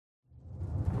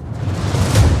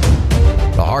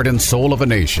heart and soul of a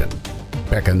nation,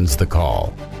 beckons the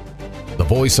call. The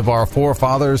voice of our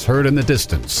forefathers heard in the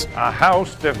distance. A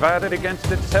house divided against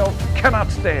itself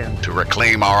cannot stand. To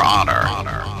reclaim our honor,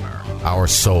 our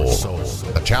soul.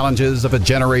 The challenges of a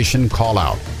generation call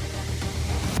out.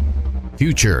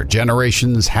 Future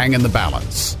generations hang in the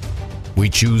balance. We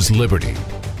choose liberty.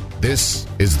 This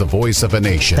is the voice of a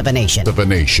nation. Of a nation. Of a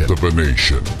nation. Of a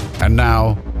nation. And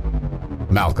now,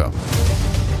 Malcolm.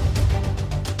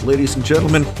 Ladies and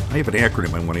gentlemen, I have an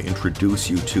acronym I want to introduce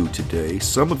you to today.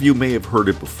 Some of you may have heard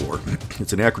it before.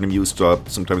 It's an acronym used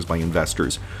sometimes by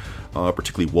investors,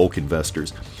 particularly woke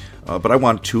investors. But I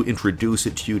want to introduce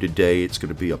it to you today. It's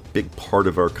going to be a big part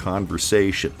of our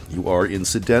conversation. You are,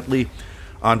 incidentally,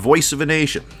 on Voice of a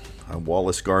Nation. I'm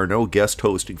Wallace Garneau, guest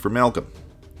hosting for Malcolm.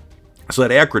 So that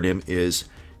acronym is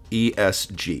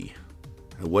ESG.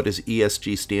 What does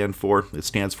ESG stand for? It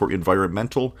stands for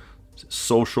Environmental,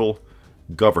 Social,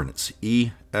 Governance,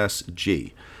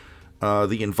 ESG.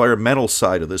 The environmental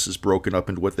side of this is broken up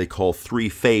into what they call three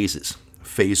phases.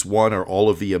 Phase 1 are all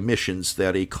of the emissions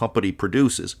that a company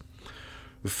produces.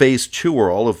 Phase 2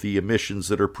 are all of the emissions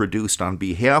that are produced on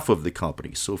behalf of the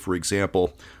company. So, for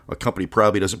example, a company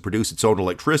probably doesn't produce its own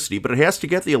electricity, but it has to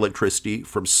get the electricity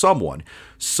from someone.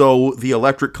 So the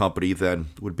electric company then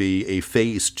would be a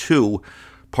Phase 2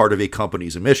 part of a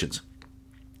company's emissions.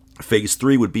 Phase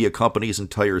 3 would be a company's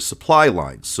entire supply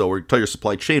line, or entire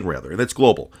supply chain rather, and that's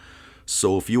global.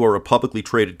 So if you are a publicly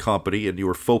traded company and you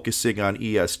are focusing on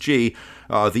ESG,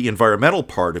 the environmental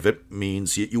part of it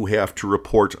means you have to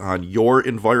report on your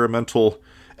environmental,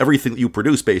 everything that you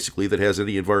produce basically that has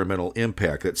any environmental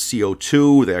impact. That's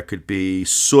CO2, that could be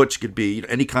soot, could be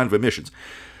any kind of emissions.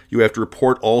 You have to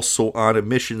report also on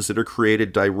emissions that are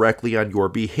created directly on your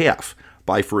behalf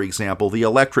by, for example, the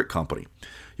electric company.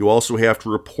 You also have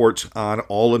to report on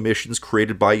all emissions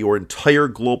created by your entire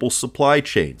global supply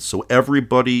chain. So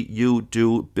everybody you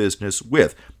do business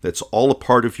with. That's all a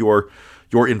part of your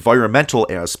environmental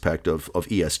aspect of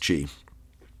ESG.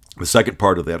 The second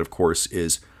part of that, of course,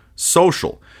 is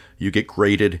social. You get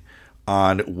graded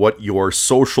on what your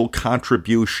social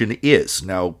contribution is.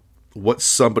 Now, what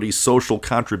somebody's social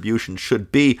contribution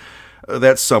should be,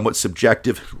 that's somewhat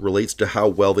subjective, relates to how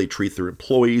well they treat their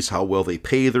employees, how well they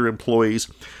pay their employees,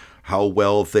 how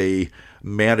well they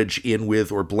manage in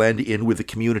with or blend in with the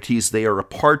communities they are a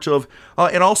part of,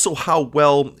 and also how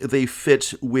well they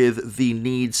fit with the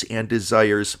needs and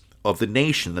desires of the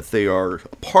nation that they are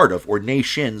a part of, or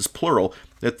nations, plural,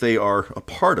 that they are a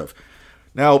part of.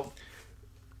 Now,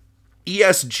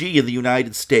 ESG in the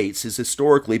United States has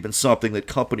historically been something that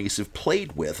companies have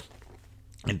played with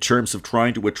in terms of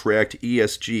trying to attract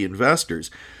ESG investors,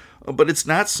 but it's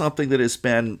not something that has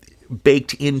been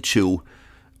baked into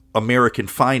American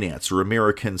finance or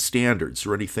American standards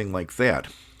or anything like that.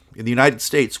 In the United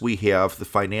States, we have the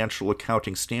Financial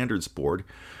Accounting Standards Board,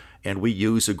 and we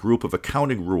use a group of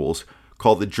accounting rules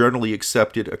called the Generally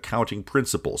Accepted Accounting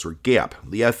Principles, or GAAP.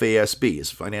 The FASB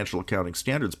is Financial Accounting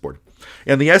Standards Board.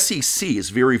 And the SEC is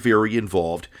very, very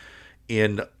involved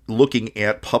in looking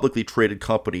at publicly traded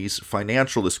companies'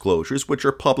 financial disclosures, which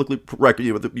are publicly record.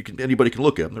 Anybody can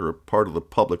look at them. They're a part of the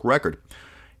public record,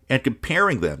 and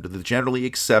comparing them to the generally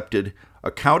accepted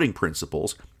accounting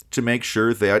principles to make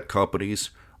sure that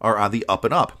companies are on the up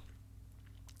and up,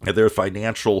 and their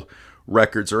financial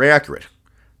records are accurate.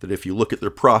 That if you look at their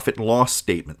profit and loss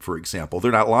statement, for example,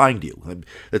 they're not lying to you. And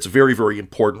that's a very, very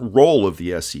important role of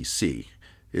the SEC,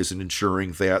 is in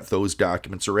ensuring that those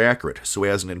documents are accurate. So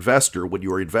as an investor, when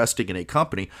you are investing in a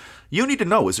company, you need to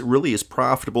know, is it really as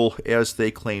profitable as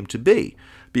they claim to be?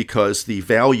 Because the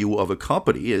value of a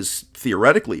company is,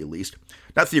 theoretically at least,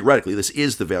 not theoretically, this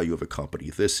is the value of a company.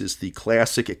 This is the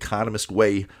classic economist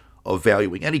way of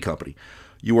valuing any company.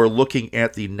 You are looking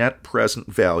at the net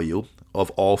present value of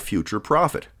all future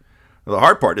profit. Now, the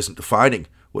hard part isn't defining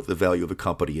what the value of a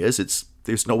company is.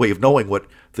 There's no way of knowing what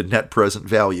the net present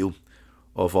value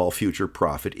of all future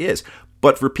profit is.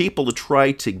 But for people to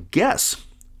try to guess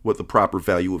what the proper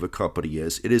value of a company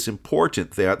is, it is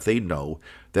important that they know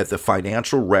that the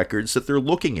financial records that they're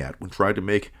looking at when trying to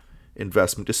make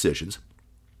investment decisions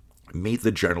meet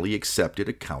the generally accepted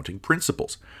accounting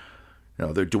principles.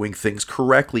 Now, they're doing things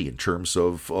correctly in terms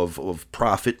of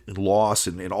profit and loss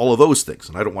and all of those things.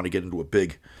 And I don't want to get into a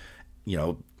big,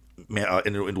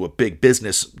 into a big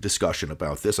business discussion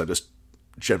about this. I just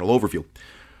general overview.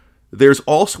 There's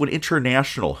also an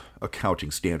International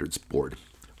Accounting Standards Board,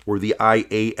 or the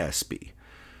IASB,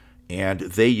 and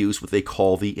they use what they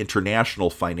call the International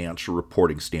Financial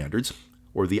Reporting Standards,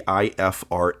 or the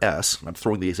IFRS. I'm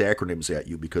throwing these acronyms at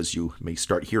you because you may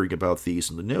start hearing about these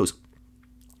in the news.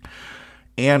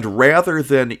 And rather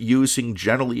than using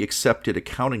generally accepted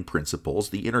accounting principles,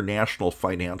 the International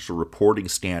Financial Reporting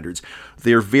Standards,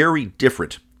 they're very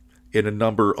different in a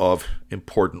number of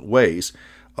important ways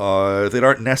that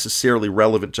aren't necessarily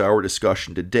relevant to our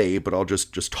discussion today, but I'll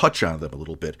just touch on them a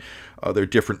little bit. They're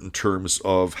different in terms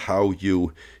of how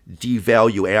you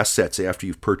devalue assets after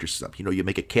you've purchased them. You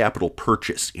make a capital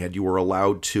purchase, and you are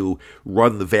allowed to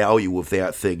run the value of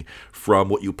that thing from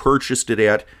what you purchased it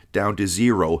at down to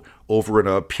zero over in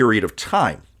a period of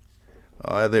time.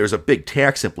 There's a big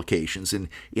tax implications in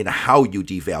how you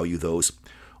devalue those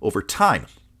over time.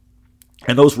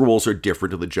 And those rules are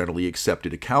different in the generally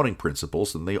accepted accounting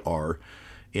principles than they are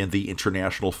in the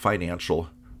International Financial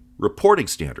Reporting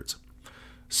Standards.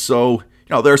 So,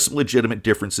 there are some legitimate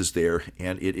differences there,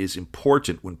 and it is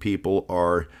important when people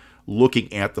are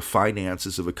looking at the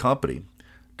finances of a company,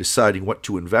 deciding what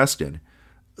to invest in,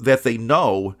 that they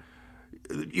know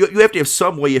you have to have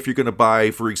some way, if you're going to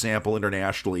buy, for example,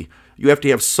 internationally, you have to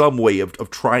have some way of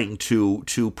trying to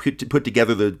put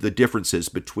together the differences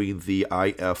between the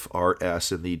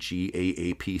IFRS and the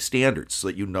GAAP standards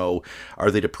so that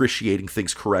are they depreciating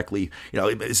things correctly?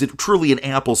 Is it truly an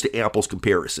apples to apples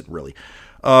comparison, really?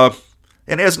 And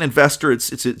as an investor,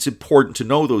 it's important to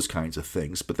know those kinds of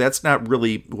things, but that's not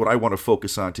really what I want to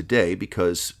focus on today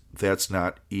because that's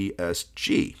not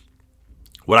ESG.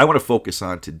 What I want to focus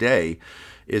on today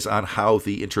is on how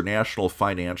the International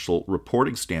Financial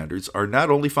Reporting Standards are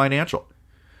not only financial,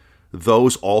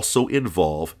 those also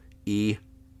involve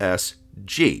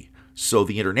ESG. So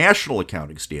the International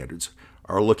Accounting Standards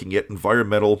are looking at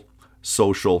environmental,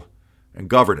 social, and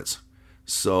governance.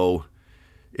 So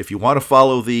if you want to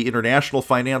follow the International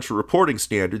Financial Reporting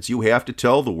Standards, you have to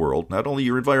tell the world not only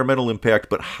your environmental impact,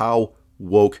 but how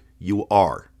woke you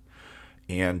are.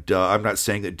 And I'm not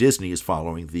saying that Disney is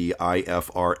following the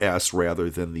IFRS rather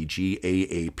than the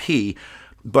GAAP,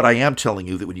 but I am telling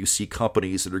you that when you see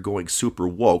companies that are going super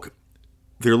woke,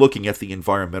 they're looking at the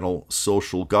environmental,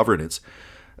 social governance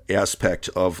aspect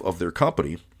of their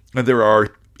company. And there are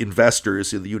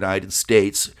investors in the United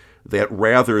States that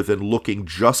rather than looking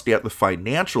just at the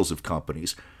financials of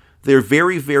companies, they're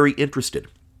very, very interested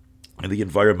in the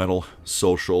environmental,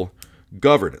 social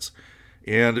governance.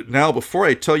 And now, before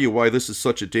I tell you why this is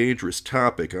such a dangerous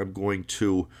topic, I'm going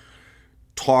to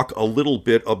talk a little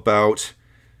bit about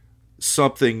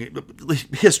something,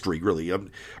 history, really. I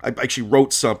actually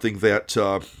wrote something that,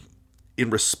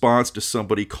 in response to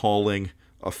somebody calling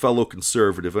a fellow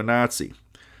conservative a Nazi.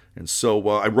 And so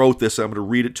I wrote this. I'm going to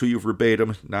read it to you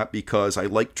verbatim, not because I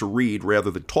like to read rather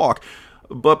than talk,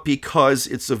 but because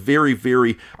it's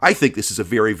I think this is a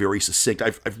very, very succinct.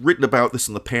 I've written about this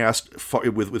in the past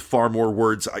with far more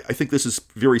words. I think this is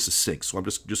very succinct, so I'm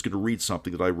just going to read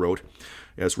something that I wrote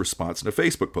as response in a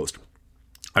Facebook post.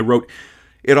 I wrote,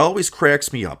 "It always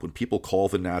cracks me up when people call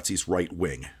the Nazis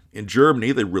right-wing. In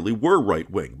Germany, they really were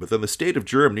right-wing, but then the state of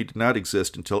Germany did not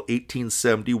exist until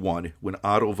 1871, when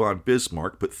Otto von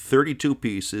Bismarck put 32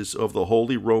 pieces of the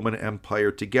Holy Roman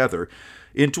Empire together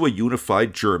into a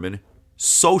unified German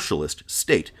socialist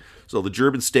state." So the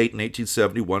German state in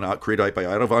 1871, created by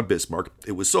Otto von Bismarck,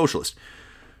 it was socialist.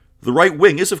 The right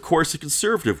wing is, of course, a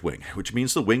conservative wing, which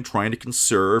means the wing trying to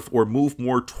conserve or move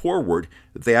more toward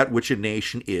that which a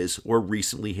nation is or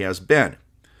recently has been.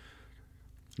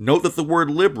 Note that the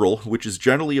word liberal, which is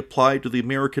generally applied to the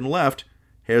American left,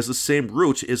 has the same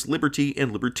root as liberty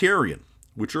and libertarian,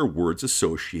 which are words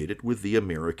associated with the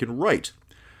American right.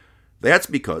 That's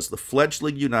because the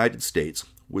fledgling United States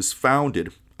was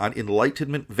founded on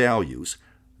Enlightenment values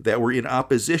that were in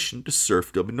opposition to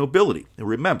serfdom and nobility. And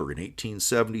remember, in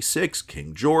 1876,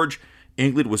 King George,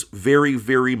 England was very,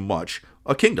 very much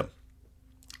a kingdom.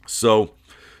 So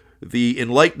the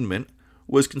Enlightenment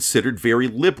was considered very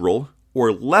liberal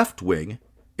or left-wing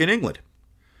in England.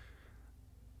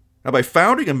 Now, by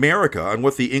founding America on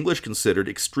what the English considered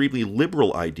extremely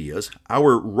liberal ideas,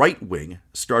 our right wing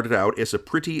started out as a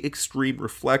pretty extreme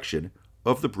reflection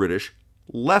of the British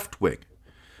left wing.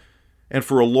 And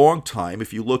for a long time,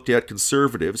 if you looked at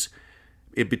conservatives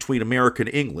in between America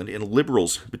and England and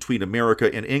liberals between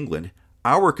America and England,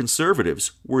 our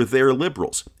conservatives were their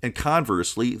liberals, and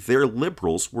conversely, their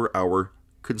liberals were our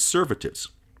conservatives.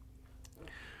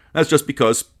 That's just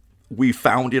because we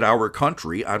founded our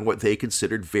country on what they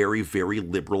considered very, very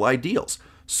liberal ideals.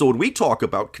 So when we talk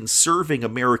about conserving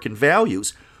American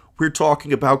values, we're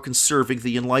talking about conserving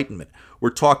the Enlightenment. We're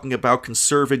talking about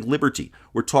conserving liberty.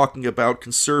 We're talking about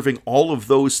conserving all of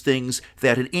those things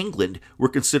that in England were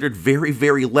considered very,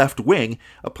 very left-wing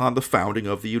upon the founding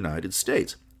of the United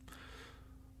States.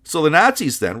 So the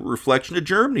Nazis then were a reflection of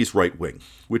Germany's right wing,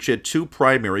 which had two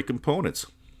primary components.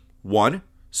 One,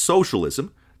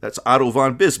 socialism. That's Otto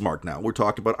von Bismarck now. We're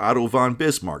talking about Otto von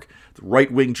Bismarck. The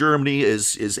right-wing Germany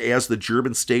is as the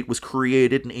German state was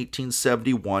created in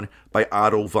 1871 by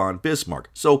Otto von Bismarck.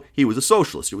 So he was a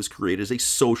socialist. It was created as a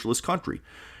socialist country.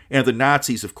 And the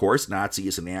Nazis, of course, Nazi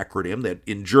is an acronym that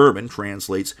in German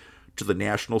translates to the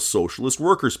National Socialist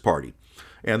Workers' Party.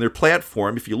 And their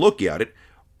platform, if you look at it,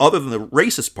 other than the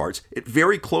racist parts, it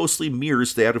very closely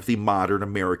mirrors that of the modern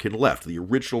American left, the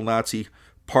original Nazi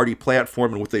party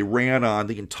platform and what they ran on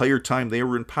the entire time they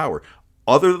were in power.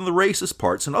 Other than the racist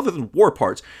parts and other than war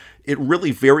parts, it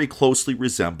really very closely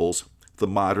resembles the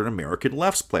modern American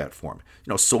left's platform.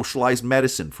 Socialized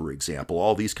medicine, for example,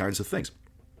 all these kinds of things.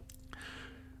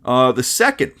 The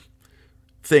second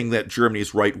thing that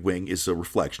Germany's right wing is a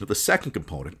reflection of, the second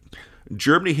component,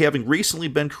 Germany having recently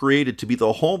been created to be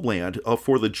the homeland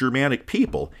for the Germanic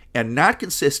people and not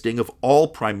consisting of all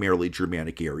primarily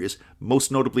Germanic areas,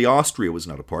 most notably Austria was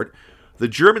not a part, the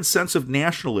German sense of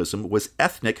nationalism was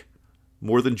ethnic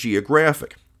more than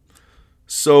geographic.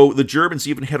 So the Germans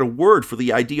even had a word for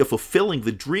the idea of fulfilling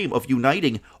the dream of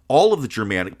uniting all of the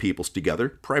Germanic peoples together,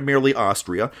 primarily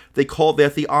Austria. They called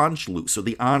that the Anschluss, or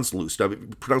the Anschluss.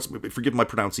 Now, forgive my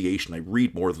pronunciation, I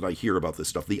read more than I hear about this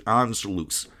stuff. The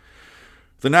Anschluss.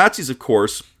 The Nazis, of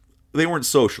course, they weren't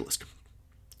socialist.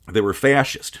 They were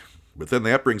fascist. But then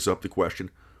that brings up the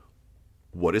question,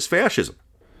 what is fascism?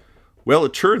 Well,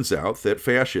 it turns out that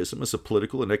fascism is a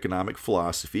political and economic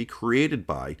philosophy created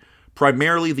by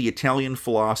primarily the Italian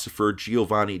philosopher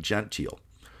Giovanni Gentile,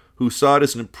 who saw it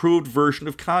as an improved version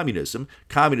of communism,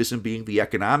 communism being the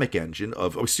economic engine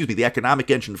of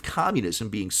communism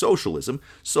being socialism,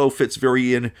 so it fits in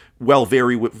very well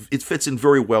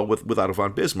with Otto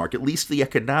von Bismarck, at least the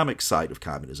economic side of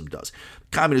communism does.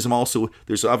 Communism also,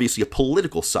 there's obviously a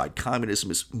political side.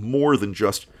 Communism is more than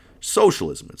just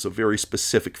socialism. It's a very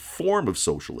specific form of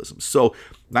socialism. So,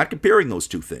 not comparing those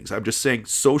two things. I'm just saying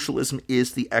socialism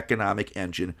is the economic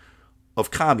engine of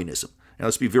communism. And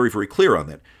let's be very, very clear on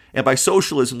that. And by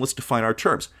socialism, let's define our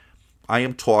terms. I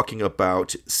am talking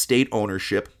about state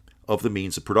ownership of the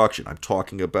means of production. I'm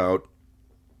talking about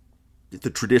the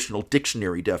traditional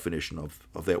dictionary definition of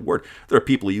that word. There are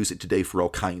people who use it today for all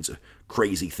kinds of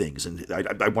crazy things, and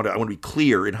I want to be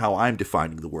clear in how I'm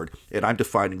defining the word, and I'm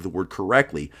defining the word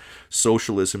correctly.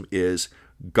 Socialism is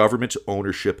government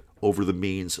ownership over the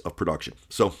means of production.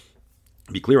 So,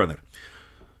 be clear on that.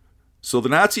 So the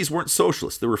Nazis weren't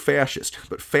socialists, they were fascist,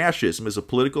 but fascism is a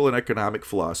political and economic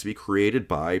philosophy created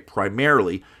by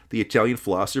primarily the Italian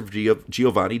philosopher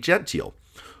Giovanni Gentile,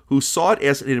 who saw it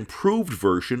as an improved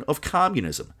version of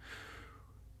communism.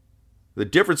 The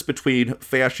difference between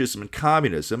fascism and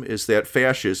communism is that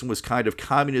fascism was kind of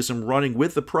communism running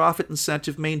with the profit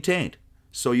incentive maintained.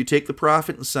 So you take the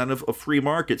profit incentive of free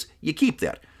markets, you keep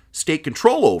that. State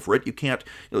control over it, you can't,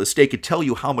 the state can tell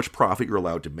you how much profit you're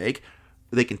allowed to make.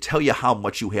 They can tell you how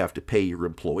much you have to pay your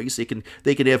employees. They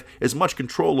can have as much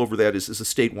control over that as the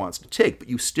state wants to take, but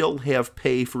you still have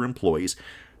pay for employees.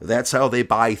 That's how they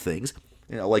buy things.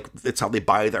 That's how they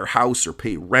buy their house or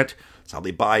pay rent. That's how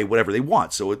they buy whatever they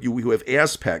want. So you have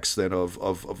aspects then of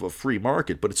a free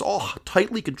market, but it's all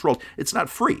tightly controlled. It's not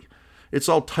free. It's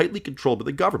all tightly controlled by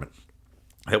the government.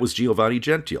 That was Giovanni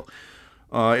Gentile.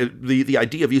 The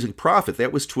idea of using profit,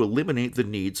 that was to eliminate the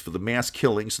needs for the mass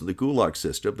killings and the Gulag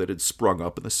system that had sprung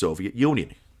up in the Soviet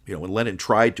Union. When Lenin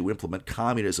tried to implement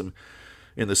communism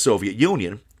in the Soviet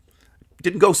Union, it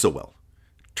didn't go so well.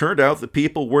 Turned out that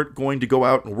people weren't going to go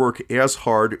out and work as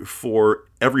hard for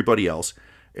everybody else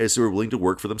as they were willing to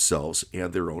work for themselves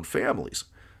and their own families.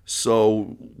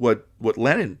 So what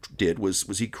Lenin did was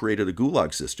he created a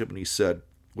Gulag system, and he said,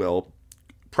 well,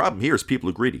 problem here is people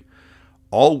are greedy.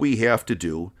 All we have to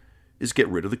do is get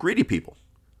rid of the greedy people,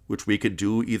 which we could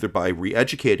do either by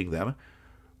re-educating them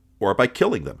or by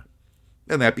killing them.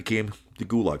 And that became the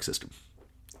Gulag system.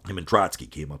 Him and Trotsky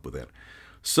came up with that.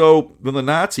 So then the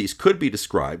Nazis could be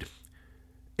described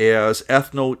as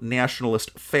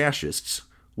ethno-nationalist fascists,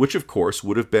 which of course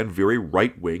would have been very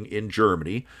right-wing in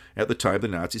Germany at the time the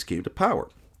Nazis came to power.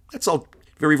 That's all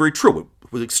very, very true.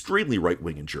 It was extremely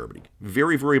right-wing in Germany.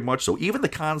 Very, very much so. Even the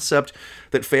concept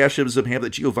that fascism had,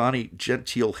 that Giovanni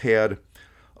Gentile had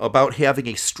about having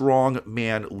a strong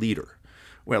man leader.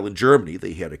 Well, in Germany,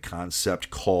 they had a concept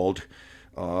called,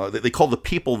 they called the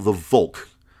people the Volk.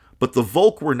 But the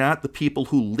Volk were not the people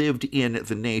who lived in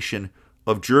the nation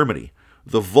of Germany.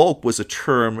 The Volk was a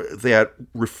term that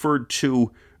referred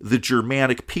to the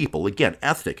Germanic people. Again,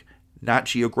 ethnic, not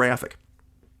geographic.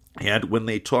 And when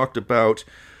they talked about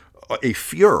a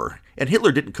Führer, and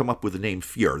Hitler didn't come up with the name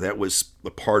Führer, that was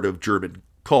a part of German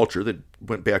culture that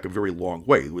went back a very long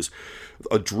way. It was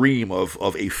a dream of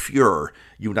a Führer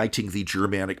uniting the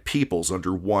Germanic peoples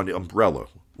under one umbrella,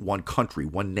 one country,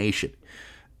 one nation.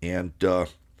 And the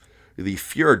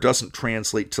Führer doesn't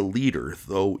translate to leader,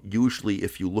 though usually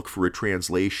if you look for a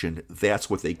translation, that's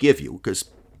what they give you, because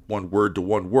one word to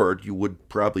one word, you would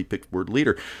probably pick the word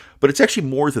leader. But it's actually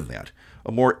more than that.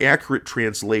 A more accurate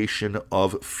translation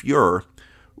of Führer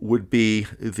would be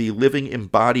the living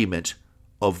embodiment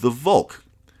of the Volk.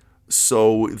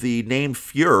 So the name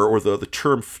Führer, or the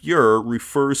term Führer,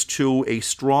 refers to a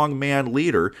strongman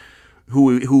leader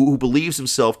who believes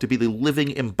himself to be the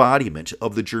living embodiment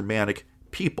of the Germanic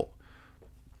people.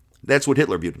 That's what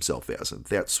Hitler viewed himself as, and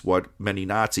that's what many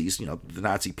Nazis, the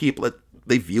Nazi people,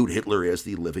 they viewed Hitler as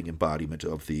the living embodiment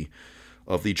of the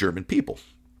German people.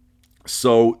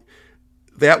 So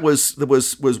that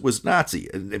was Nazi,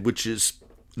 and which is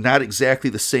not exactly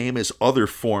the same as other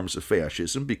forms of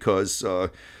fascism, because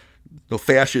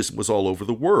fascism was all over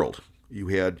the world. You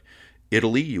had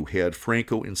Italy, you had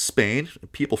Franco in Spain.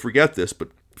 People forget this, but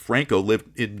Franco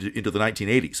lived into the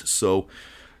 1980s. So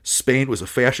Spain was a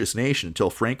fascist nation until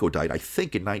Franco died, I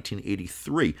think, in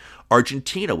 1983.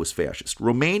 Argentina was fascist.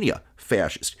 Romania,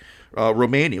 fascist.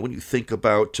 Romania, when you think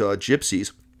about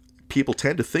gypsies, people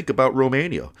tend to think about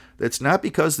Romania. That's not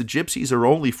because the gypsies are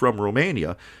only from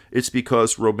Romania. It's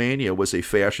because Romania was a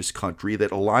fascist country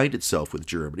that aligned itself with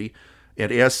Germany,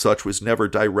 and as such was never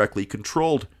directly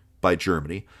controlled by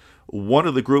Germany. One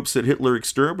of the groups that Hitler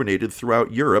exterminated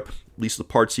throughout Europe, at least the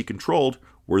parts he controlled,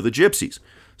 were the gypsies.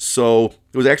 So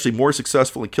it was actually more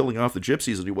successful in killing off the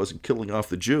gypsies than he was in killing off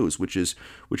the Jews, which is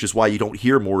why you don't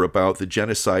hear more about the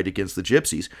genocide against the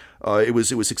gypsies. It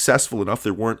was successful enough.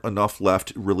 There weren't enough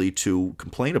left really to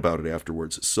complain about it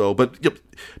afterwards. So, but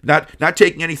not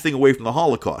taking anything away from the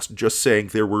Holocaust, just saying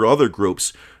there were other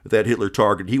groups that Hitler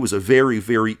targeted. He was a very,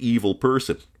 very evil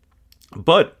person.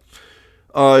 But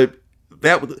the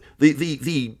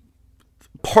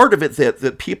part of it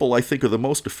that people, I think, are the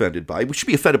most offended by, we should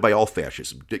be offended by all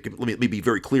fascism, let me be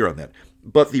very clear on that,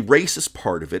 but the racist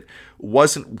part of it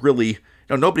wasn't really,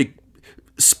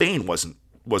 Spain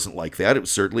wasn't like that. It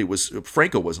certainly was,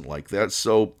 Franco wasn't like that.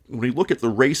 So when you look at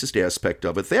the racist aspect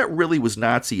of it, that really was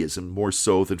Nazism more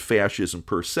so than fascism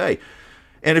per se.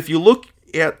 And if you look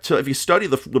at, if you study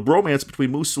the bromance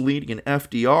between Mussolini and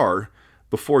FDR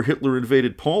before Hitler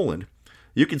invaded Poland,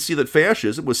 you can see that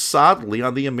fascism was solidly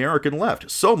on the American left,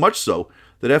 so much so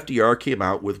that FDR came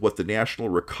out with what the National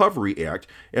Recovery Act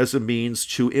as a means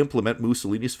to implement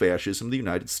Mussolini's fascism in the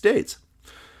United States.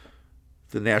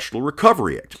 The National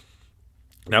Recovery Act.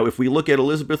 Now, if we look at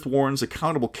Elizabeth Warren's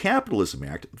Accountable Capitalism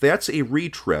Act, that's a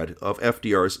retread of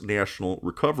FDR's National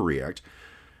Recovery Act,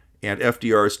 and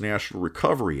FDR's National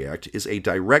Recovery Act is a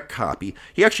direct copy.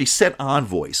 He actually sent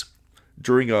envoys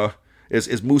during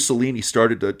as Mussolini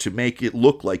started to make it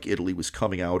look like Italy was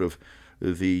coming out of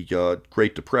the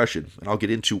Great Depression. And I'll get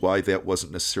into why that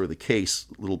wasn't necessarily the case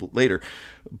a little bit later.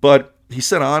 But he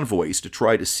sent envoys to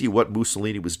try to see what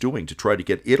Mussolini was doing to try to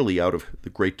get Italy out of the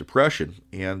Great Depression.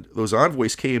 And those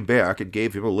envoys came back and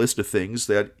gave him a list of things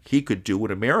that he could do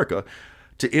in America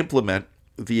to implement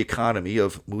the economy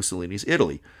of Mussolini's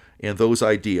Italy. And those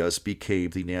ideas became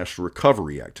the National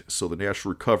Recovery Act. So the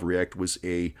National Recovery Act was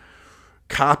a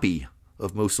copy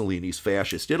of Mussolini's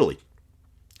fascist Italy.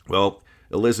 Well,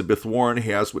 Elizabeth Warren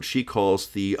has what she calls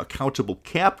the Accountable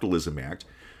Capitalism Act,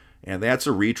 and that's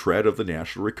a retread of the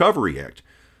National Recovery Act.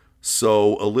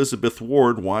 So Elizabeth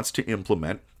Warren wants to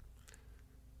implement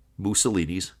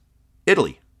Mussolini's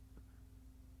Italy.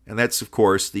 And that's, of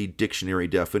course, the dictionary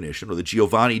definition, or the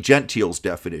Giovanni Gentile's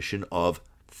definition of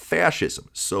fascism.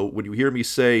 So when you hear me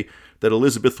say that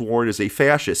Elizabeth Warren is a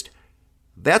fascist,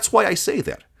 that's why I say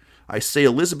that. I say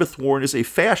Elizabeth Warren is a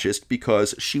fascist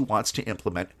because she wants to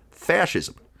implement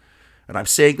fascism. And I'm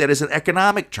saying that as an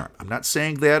economic term. I'm not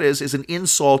saying that as an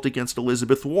insult against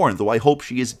Elizabeth Warren, though I hope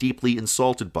she is deeply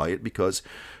insulted by it, because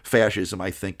fascism,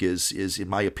 I think, is in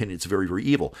my opinion, it's very, very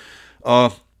evil.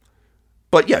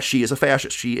 But yeah, she is a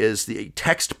fascist. She is the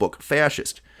textbook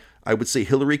fascist. I would say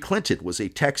Hillary Clinton was a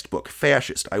textbook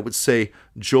fascist. I would say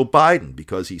Joe Biden,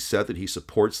 because he said that he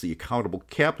supports the Accountable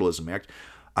Capitalism Act,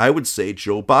 I would say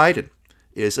Joe Biden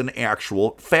is an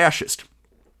actual fascist.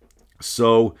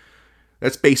 So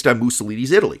that's based on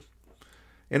Mussolini's Italy.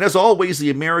 And as always,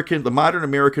 the modern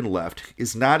American left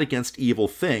is not against evil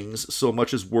things so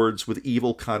much as words with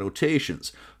evil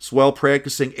connotations. So while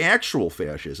practicing actual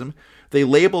fascism, they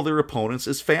label their opponents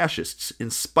as fascists, in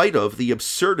spite of the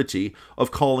absurdity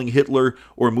of calling Hitler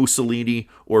or Mussolini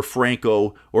or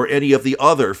Franco or any of the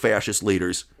other fascist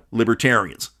leaders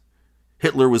libertarians.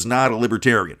 Hitler was not a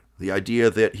libertarian. The idea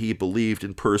that he believed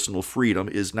in personal freedom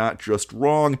is not just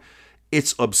wrong,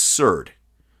 it's absurd.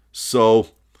 So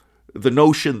the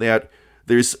notion that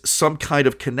there's some kind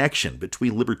of connection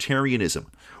between libertarianism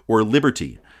or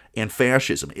liberty and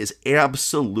fascism is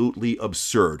absolutely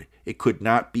absurd. It could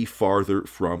not be farther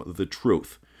from the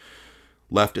truth.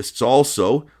 Leftists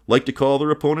also like to call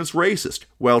their opponents racist,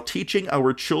 while teaching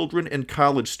our children and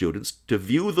college students to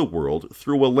view the world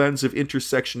through a lens of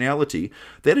intersectionality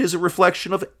that is a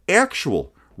reflection of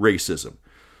actual racism.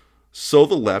 So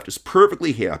the left is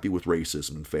perfectly happy with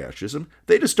racism and fascism.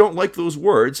 They just don't like those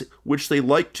words, which they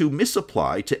like to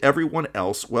misapply to everyone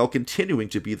else while continuing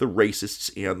to be the racists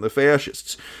and the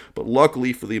fascists. But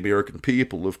luckily for the American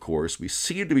people, of course, we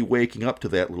seem to be waking up to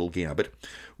that little gambit.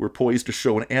 We're poised to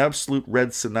show an absolute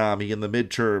red tsunami in the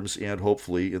midterms and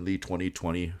hopefully in the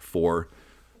 2024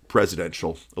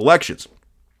 presidential elections.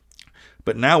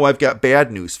 But now I've got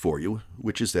bad news for you,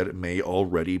 which is that it may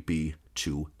already be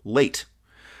too late.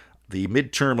 The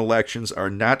midterm elections are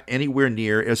not anywhere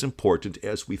near as important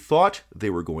as we thought they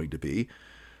were going to be,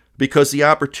 because the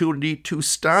opportunity to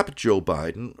stop Joe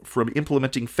Biden from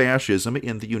implementing fascism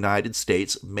in the United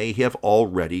States may have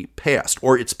already passed,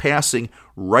 or it's passing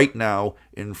right now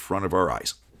in front of our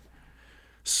eyes.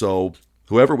 So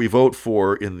whoever we vote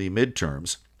for in the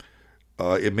midterms,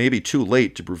 it may be too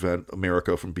late to prevent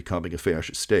America from becoming a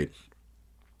fascist state.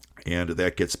 And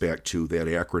that gets back to that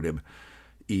acronym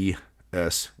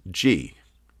ESG,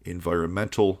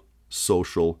 Environmental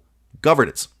Social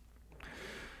Governance.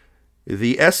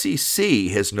 The SEC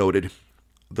has noted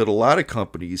that a lot of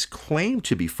companies claim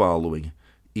to be following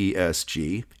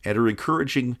ESG and are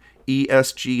encouraging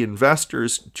ESG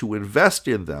investors to invest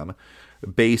in them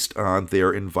based on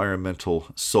their environmental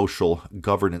social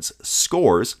governance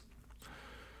scores.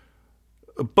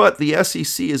 But the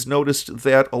SEC has noticed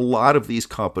that a lot of these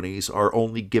companies are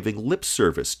only giving lip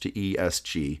service to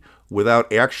ESG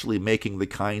without actually making the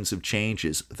kinds of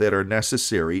changes that are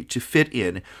necessary to fit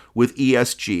in with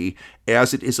ESG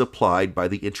as it is applied by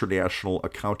the International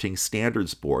Accounting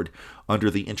Standards Board under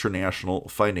the International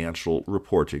Financial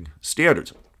Reporting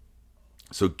Standards.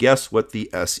 So guess what the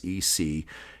SEC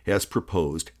has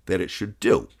proposed that it should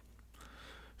do?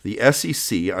 The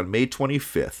SEC on May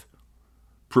 25th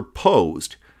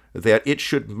proposed that it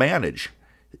should manage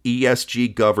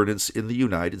ESG governance in the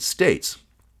United States.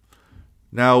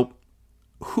 Now,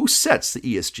 who sets the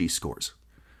ESG scores?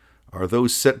 Are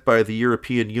those set by the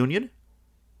European Union?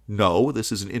 No, this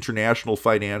is an international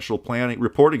financial planning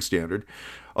reporting standard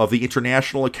of the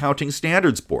International Accounting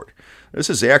Standards Board. This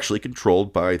is actually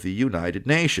controlled by the United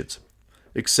Nations,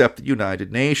 except the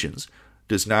United Nations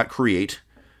does not create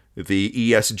the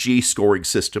ESG scoring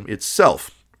system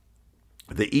itself.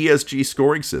 The ESG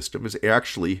scoring system is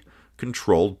actually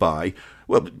controlled by,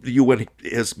 well, the UN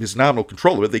has nominal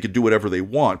control of it. They can do whatever they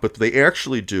want, but what they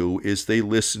actually do is they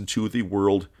listen to the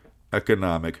World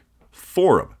Economic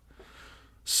Forum.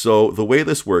 So the way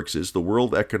this works is the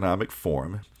World Economic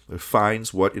Forum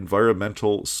defines what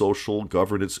environmental social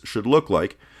governance should look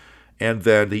like, and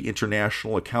then the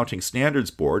International Accounting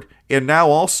Standards Board, and now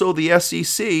also the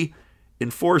SEC,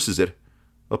 enforces it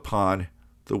upon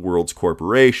the world's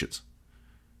corporations.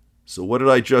 So what did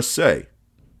I just say?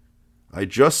 I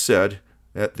just said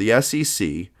that the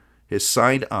SEC has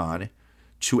signed on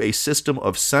to a system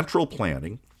of central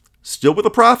planning, still with a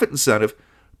profit incentive,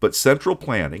 but central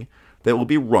planning that will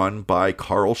be run by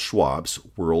Carl Schwab's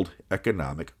World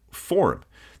Economic Forum,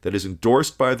 that is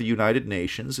endorsed by the United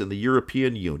Nations and the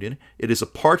European Union. It is a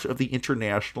part of the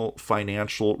International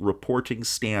Financial Reporting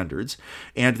Standards,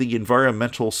 and the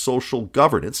environmental social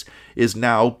governance is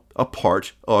now a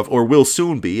part of, or will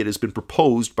soon be, it has been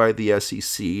proposed by the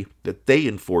SEC that they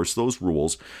enforce those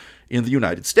rules in the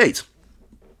United States.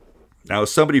 Now, if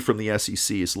somebody from the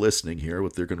SEC is listening here,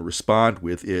 what they're going to respond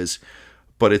with is,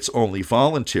 but it's only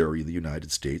voluntary in the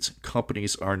United States.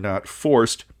 Companies are not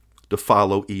forced to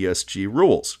follow ESG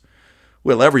rules.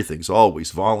 Well, everything's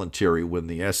always voluntary when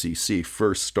the SEC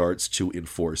first starts to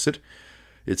enforce it.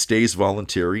 It stays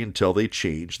voluntary until they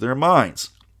change their minds.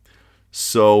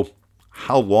 So,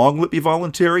 how long will it be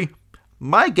voluntary?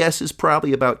 My guess is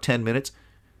probably about 10 minutes.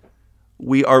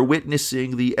 We are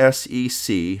witnessing the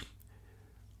SEC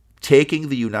taking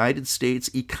the United States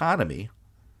economy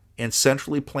and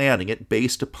centrally planning it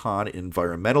based upon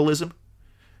environmentalism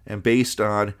and based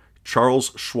on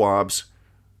Charles Schwab's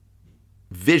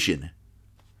vision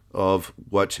of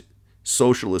what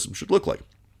socialism should look like,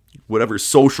 whatever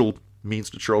social means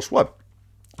to Charles Schwab.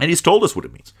 And he's told us what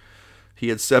it means. He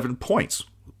had 7 points.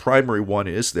 The primary one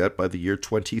is that by the year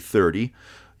 2030,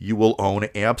 you will own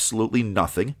absolutely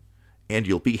nothing and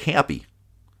you'll be happy.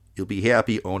 you'll be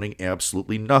happy owning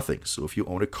absolutely nothing. So if you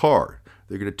own a car,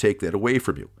 they're going to take that away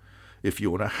from you. If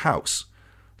you own a house,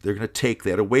 they're going to take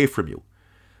that away from you.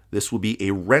 This will be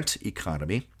a rent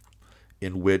economy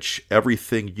in which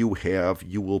everything you have,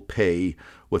 you will pay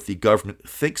what the government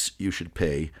thinks you should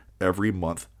pay every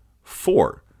month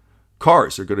for.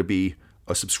 Cars are going to be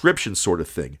a subscription sort of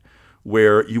thing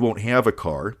where you won't have a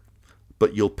car,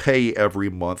 but you'll pay every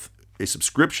month a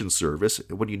subscription service.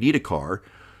 And when you need a car,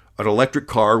 an electric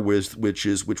car which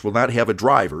will not have a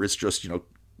driver, it's just,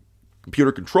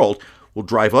 computer controlled, will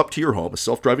drive up to your home, a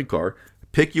self-driving car,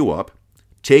 pick you up,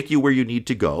 take you where you need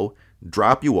to go,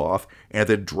 drop you off, and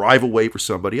then drive away for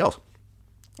somebody else.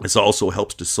 This also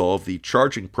helps to solve the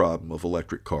charging problem of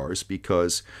electric cars,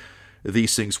 because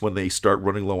these things, when they start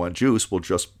running low on juice, will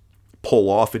just pull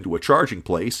off into a charging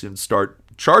place and start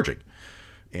charging.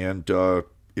 And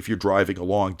if you're driving a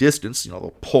long distance,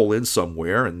 they'll pull in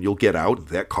somewhere and you'll get out, and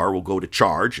that car will go to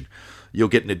charge, and you'll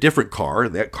get in a different car,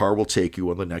 and that car will take you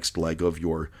on the next leg of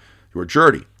your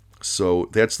journey. So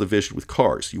that's the vision with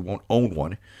cars. You won't own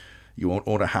one. You won't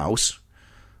own a house.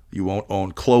 You won't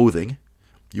own clothing.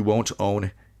 You won't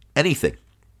own anything.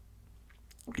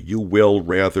 You will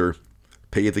rather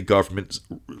pay the government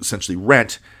essentially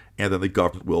rent, and then the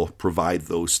government will provide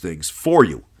those things for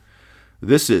you.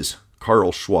 This is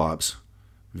Carl Schwab's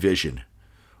vision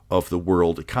of the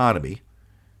world economy.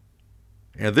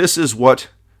 And this is what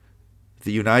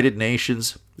the United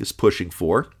Nations is pushing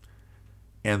for.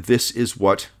 And this is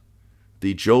what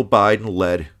the Joe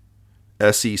Biden-led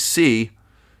SEC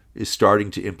is starting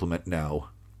to implement now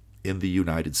in the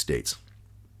United States.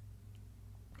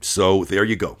 So there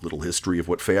you go. Little history of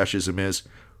what fascism is,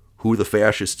 who the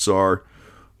fascists are,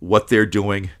 what they're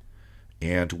doing,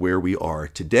 and where we are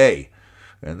today.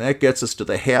 And that gets us to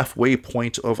the halfway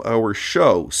point of our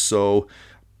show. So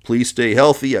please stay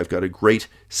healthy. I've got a great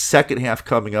second half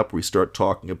coming up where we start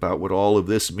talking about what all of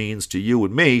this means to you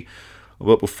and me.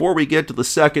 But before we get to the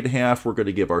second half, we're going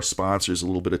to give our sponsors a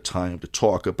little bit of time to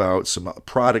talk about some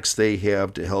products they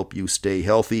have to help you stay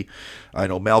healthy. I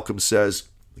know Malcolm says,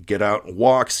 get out and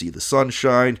walk, see the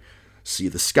sunshine, see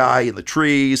the sky and the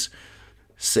trees,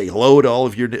 say hello to all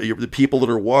of the people that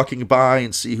are walking by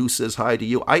and see who says hi to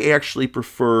you. I actually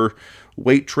prefer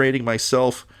weight training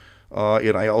myself.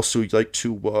 And I also like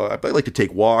to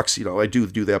take walks. I do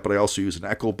that, but I also use an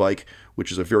echo bike,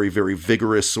 which is a very, very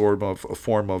vigorous form of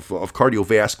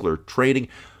cardiovascular training.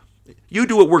 You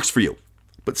do what works for you,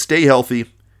 but stay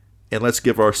healthy. And let's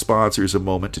give our sponsors a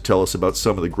moment to tell us about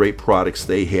some of the great products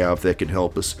they have that can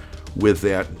help us with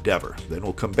that endeavor. Then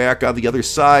we'll come back on the other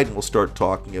side and we'll start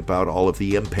talking about all of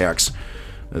the impacts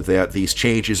that these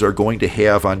changes are going to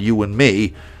have on you and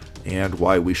me and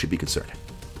why we should be concerned.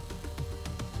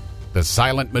 The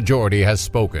silent majority has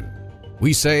spoken.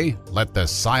 We say, let the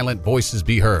silent voices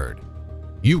be heard.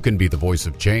 You can be the voice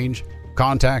of change.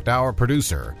 Contact our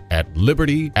producer at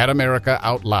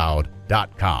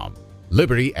liberty@americaoutloud.com.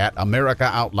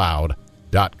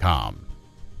 liberty@americaoutloud.com.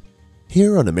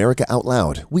 Here on America Out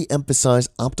Loud, we emphasize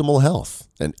optimal health,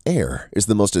 and air is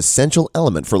the most essential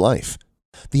element for life.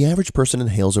 The average person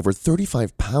inhales over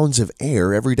 35 pounds of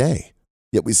air every day.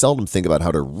 Yet we seldom think about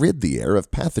how to rid the air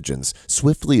of pathogens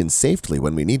swiftly and safely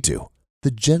when we need to.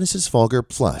 The Genesis Fogger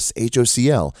Plus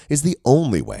HOCl is the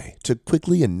only way to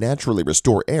quickly and naturally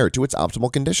restore air to its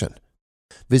optimal condition.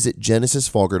 Visit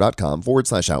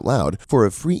genesisfogger.com/outloud for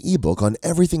a free ebook on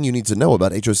everything you need to know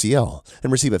about HOCl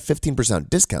and receive a 15%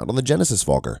 discount on the Genesis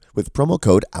Fogger with promo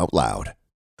code OUTLOUD.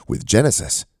 With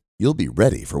Genesis, you'll be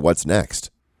ready for what's next.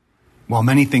 While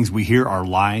many things we hear are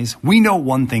lies, we know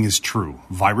one thing is true.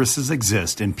 Viruses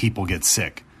exist and people get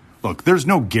sick. Look, there's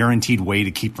no guaranteed way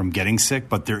to keep from getting sick,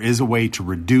 but there is a way to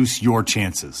reduce your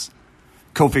chances.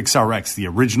 Cofix RX, the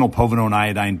original povidone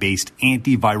iodine-based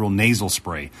antiviral nasal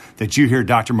spray that you hear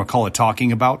Dr. McCullough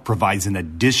talking about, provides an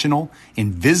additional,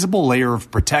 invisible layer of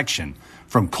protection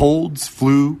from colds,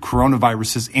 flu,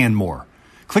 coronaviruses, and more.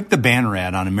 Click the banner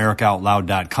ad on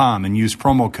AmericaOutloud.com and use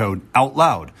promo code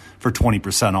OUTLOUD for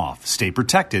 20% off. Stay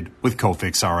protected with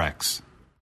Cofix RX.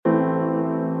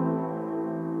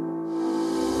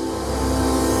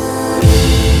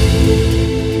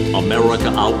 America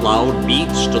Out Loud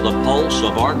beats to the pulse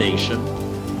of our nation.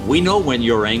 We know when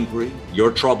you're angry,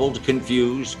 you're troubled,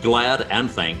 confused, glad, and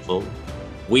thankful.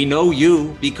 We know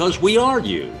you because we are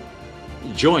you.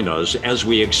 Join us as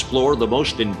we explore the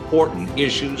most important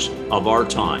issues of our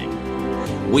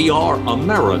time. We are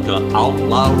America Out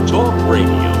Loud Talk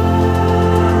Radio.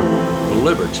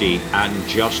 Liberty and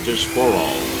justice for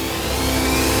all.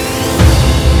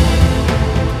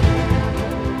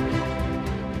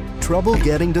 Trouble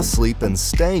getting to sleep and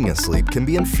staying asleep can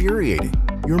be infuriating.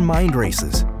 Your mind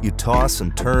races. You toss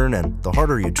and turn, and the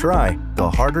harder you try, the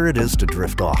harder it is to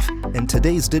drift off. And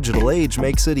today's digital age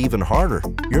makes it even harder.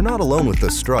 You're not alone with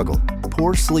this struggle.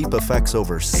 Poor sleep affects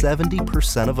over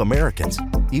 70% of Americans.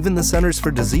 Even the Centers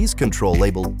for Disease Control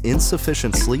labeled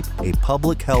insufficient sleep a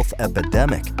public health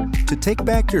epidemic. To take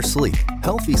back your sleep,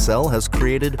 Healthy Cell has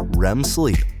created REM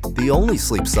Sleep, the only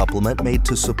sleep supplement made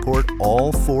to support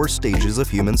all 4 stages of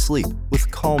human sleep,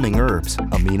 with calming herbs,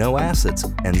 amino acids,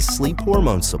 and sleep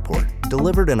hormone support,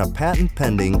 delivered in a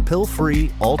patent-pending,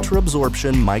 pill-free,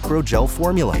 ultra-absorption microgel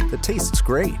formula that tastes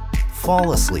great.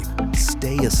 Fall asleep,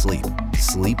 stay asleep,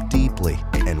 sleep deeply,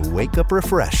 and wake up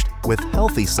refreshed with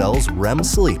Healthy Cell's REM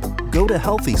Sleep. Go to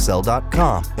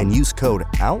healthycell.com and use code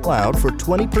OUTLOUD for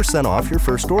 20% off your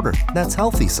first order. That's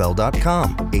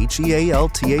healthycell.com,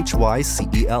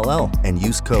 HEALTHYCELL, and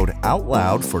use code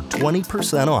OUTLOUD for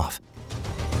 20% off.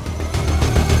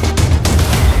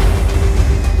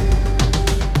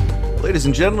 Ladies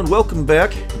and gentlemen, welcome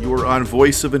back. You are on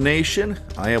Voice of a Nation.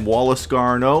 I am Wallace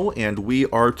Garneau, and we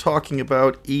are talking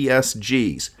about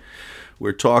ESGs.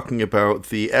 We're talking about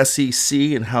the SEC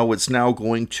and how it's now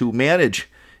going to manage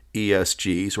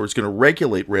ESGs, or it's going to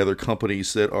regulate, rather,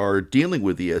 companies that are dealing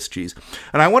with ESGs.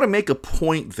 And I want to make a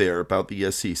point there about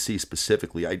the SEC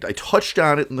specifically. I touched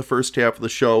on it in the first half of the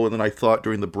show, and then I thought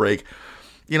during the break,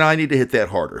 I need to hit that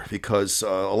harder, because a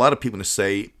lot of people are going to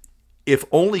say, if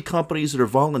only companies that are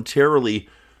voluntarily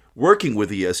working with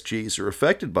ESGs are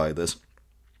affected by this,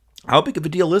 how big of a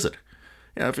deal is it?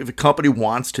 If a company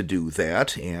wants to do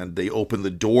that and they open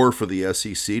the door for the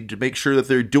SEC to make sure that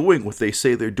they're doing what they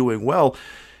say they're doing well,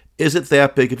 is it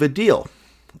that big of a deal?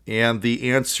 And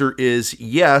the answer is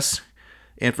yes,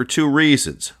 and for 2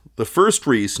 reasons. The first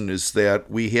reason is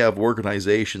that we have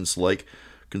organizations like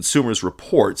Consumers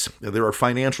Reports. There are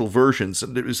financial versions,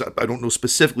 and I don't know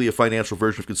specifically a financial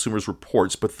version of Consumers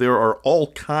Reports, but there are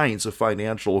all kinds of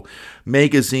financial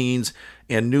magazines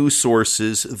and news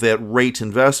sources that rate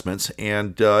investments,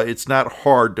 and it's not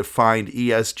hard to find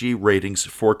ESG ratings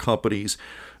for companies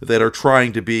that are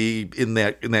trying to be in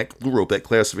that group, that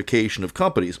classification of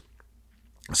companies.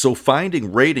 So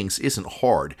finding ratings isn't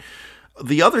hard.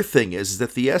 The other thing is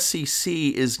that the SEC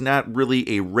is not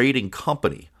really a rating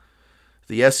company.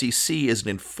 The SEC is an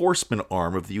enforcement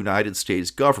arm of the United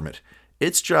States government.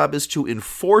 Its job is to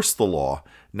enforce the law,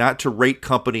 not to rate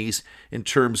companies in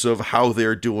terms of how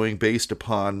they're doing based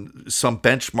upon some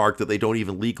benchmark that they don't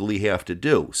even legally have to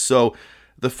do. So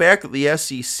the fact that the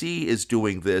SEC is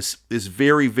doing this is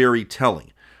very, very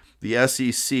telling. The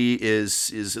SEC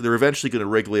they're eventually going to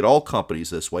regulate all companies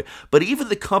this way. But even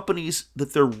the companies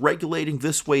that they're regulating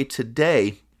this way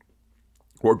today,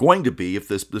 or going to be if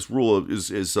this rule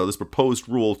this proposed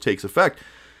rule takes effect,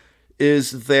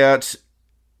 is that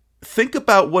think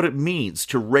about what it means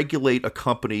to regulate a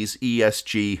company's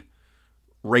ESG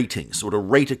ratings, or to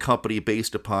rate a company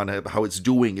based upon how it's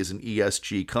doing as an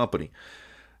ESG company.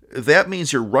 That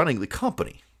means you're running the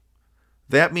company.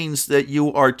 That means that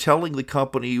you are telling the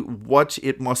company what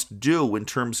it must do in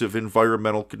terms of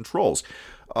environmental controls.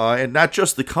 And not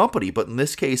just the company, but in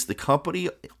this case, the company,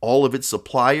 all of its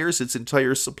suppliers, its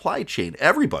entire supply chain,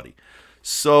 everybody.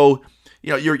 So,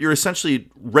 you're essentially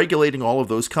regulating all of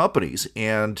those companies,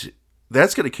 and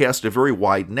that's going to cast a very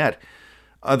wide net.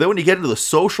 Then when you get into the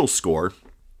social score,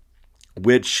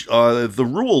 which the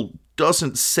rule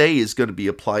doesn't say is going to be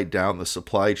applied down the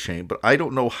supply chain, but I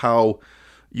don't know how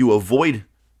you avoid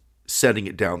sending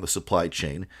it down the supply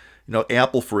chain.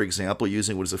 Apple, for example,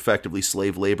 using what is effectively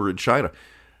slave labor in China.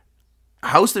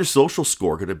 How's their social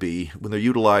score going to be when they're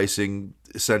utilizing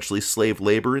essentially slave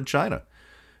labor in China?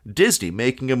 Disney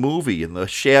making a movie in the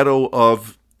shadow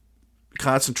of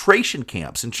concentration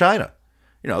camps in China.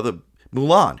 The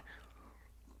Mulan.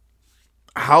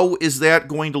 How is that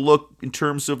going to look in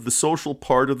terms of the social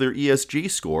part of their ESG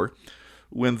score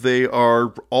when they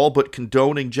are all but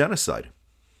condoning genocide?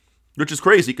 Which is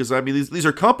crazy, because these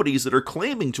are companies that are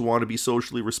claiming to want to be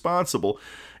socially responsible,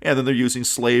 and then they're using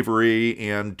slavery,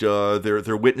 and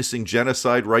they're witnessing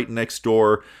genocide right next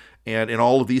door, and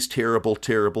all of these terrible,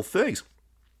 terrible things.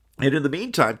 And in the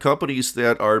meantime, companies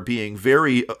that are being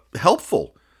very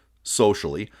helpful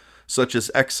socially, such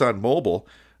as ExxonMobil,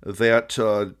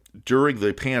 that during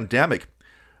the pandemic,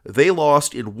 they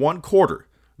lost in one quarter,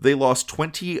 they lost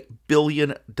 $20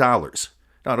 billion.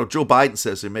 Now, I know Joe Biden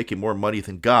says they're making more money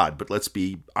than God, but let's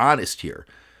be honest here.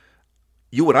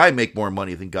 You and I make more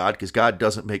money than God, because God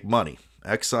doesn't make money.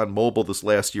 ExxonMobil this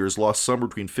last year has lost somewhere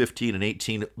between $15 and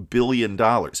 $18 billion.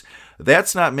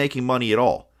 That's not making money at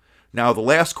all. Now, the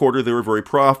last quarter, they were very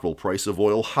profitable. Price of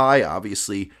oil high,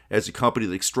 obviously, as a company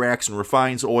that extracts and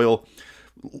refines oil.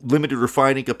 limited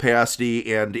refining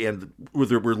capacity and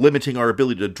we're limiting our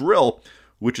ability to drill,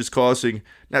 which is causing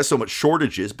not so much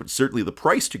shortages, but certainly the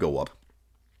price to go up.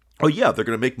 Oh yeah, they're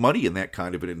going to make money in that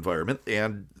kind of an environment,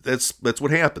 and that's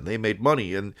what happened. They made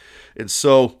money, and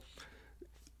so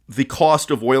the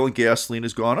cost of oil and gasoline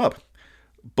has gone up.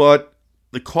 But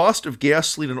the cost of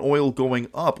gasoline and oil going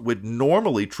up would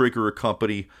normally trigger a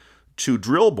company to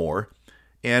drill more,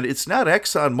 and it's not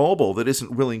ExxonMobil that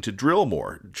isn't willing to drill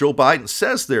more. Joe Biden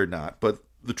says they're not, but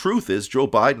the truth is Joe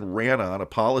Biden ran on a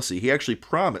policy. He actually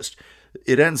promised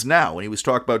it ends now. When he was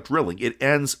talking about drilling, it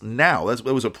ends now. That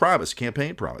was a promise, a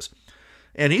campaign promise.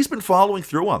 And he's been following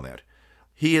through on that.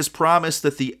 He has promised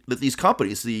that these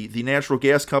companies, the natural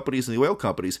gas companies and the oil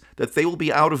companies, that they will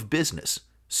be out of business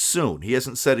soon. He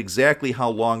hasn't said exactly how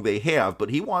long they have, but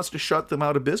he wants to shut them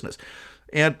out of business.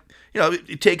 And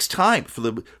it takes time for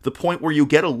the point where you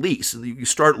get a lease and you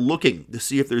start looking to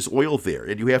see if there's oil there,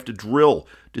 and you have to drill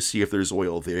to see if there's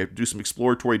oil there. You have to do some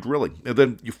exploratory drilling, and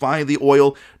then you find the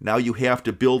oil. Now you have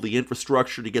to build the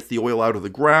infrastructure to get the oil out of the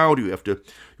ground. You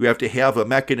have to have a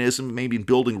mechanism, maybe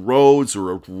building roads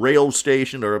or a rail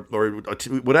station or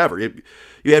whatever. You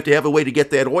have to have a way to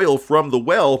get that oil from the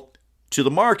well to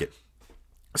the market.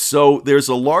 So there's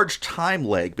a large time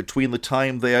lag between the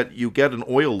time that you get an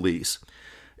oil lease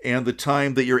and the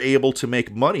time that you're able to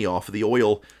make money off of the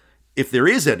oil, if there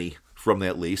is any from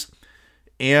that lease.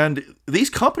 And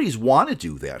these companies want to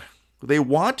do that. They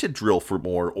want to drill for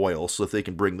more oil so that they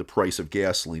can bring the price of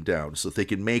gasoline down, so that they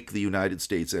can make the United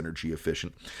States energy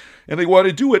efficient. And they want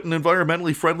to do it in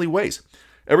environmentally friendly ways.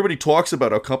 Everybody talks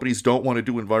about how companies don't want to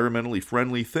do environmentally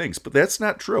friendly things, but that's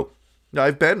not true. Now,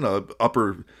 I've been an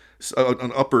upper,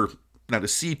 not a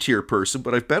C-tier person,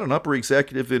 but I've been an upper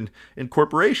executive in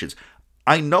corporations.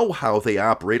 I know how they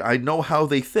operate. I know how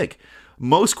they think.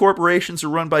 Most corporations are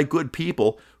run by good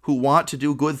people who want to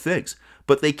do good things,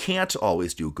 but they can't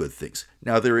always do good things.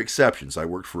 Now, there are exceptions. I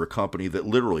worked for a company that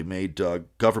literally made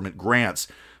government grants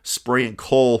spraying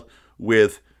coal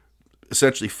with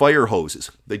essentially fire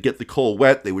hoses. They'd get the coal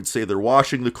wet. They would say they're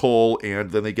washing the coal, and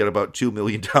then they get about $2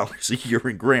 million a year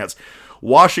in grants.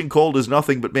 Washing coal does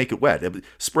nothing but make it wet.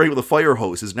 Spraying with a fire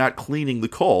hose is not cleaning the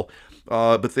coal.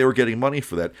 But they were getting money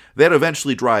for that. That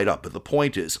eventually dried up. But the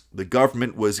point is, the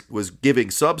government was giving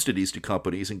subsidies to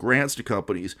companies and grants to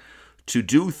companies to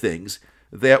do things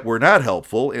that were not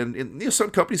helpful. And some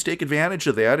companies take advantage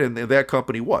of that, and that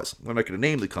company was. I'm not going to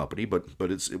name the company, but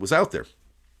it was out there.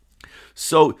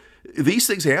 So these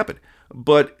things happen.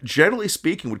 But generally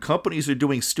speaking, when companies are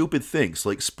doing stupid things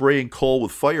like spraying coal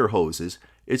with fire hoses,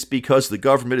 it's because the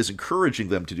government is encouraging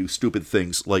them to do stupid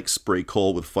things like spray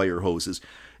coal with fire hoses,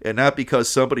 and not because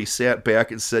somebody sat back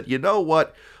and said, you know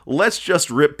what, let's just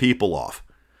rip people off.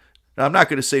 Now, I'm not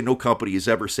going to say no company has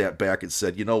ever sat back and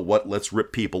said, you know what, let's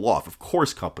rip people off. Of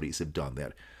course companies have done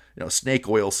that. Snake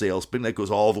oil salesman, that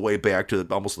goes all the way back to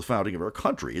almost the founding of our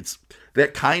country. It's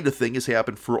that kind of thing has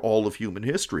happened for all of human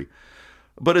history.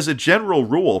 But as a general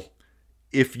rule,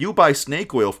 if you buy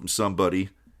snake oil from somebody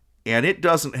and it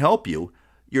doesn't help you,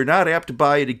 you're not apt to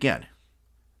buy it again.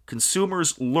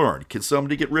 Consumers learn. Can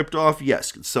somebody get ripped off?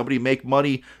 Yes. Can somebody make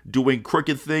money doing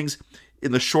crooked things?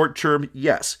 In the short term,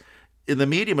 yes. In the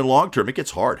medium and long term, it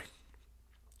gets hard.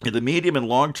 In the medium and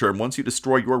long term, once you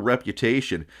destroy your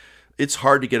reputation, it's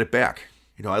hard to get it back.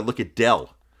 I look at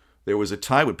Dell. There was a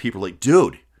time when people were like,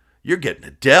 dude, you're getting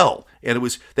a Dell. And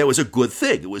that was a good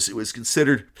thing. It was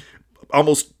considered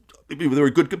almost, they were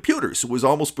good computers. It was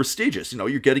almost prestigious.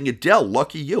 You're getting a Dell.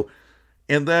 Lucky you.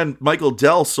 And then Michael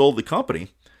Dell sold the company,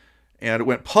 and it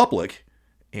went public,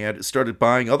 and it started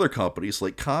buying other companies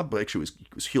like actually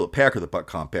it was Hewlett Packard that bought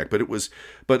Compaq,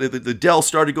 but the Dell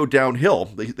started to go downhill.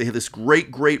 They had this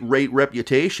great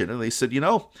reputation, and they said,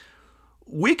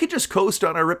 we could just coast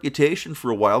on our reputation for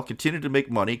a while, continue to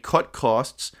make money, cut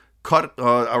costs, cut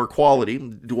our quality,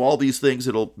 do all these things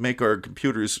that'll make our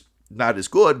computers not as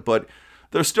good, but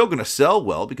they're still going to sell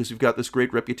well because we've got this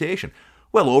great reputation.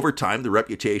 Well, over time, the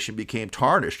reputation became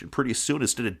tarnished, and pretty soon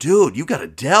instead of, dude, you got a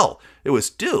Dell, it was,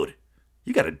 dude,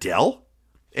 you got a Dell?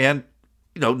 And,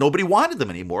 nobody wanted them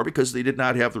anymore because they did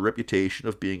not have the reputation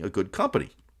of being a good company.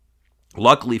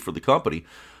 Luckily for the company,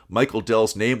 Michael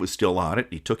Dell's name was still on it.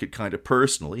 He took it kind of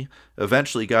personally,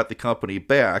 eventually got the company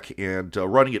back, and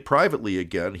running it privately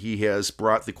again, he has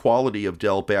brought the quality of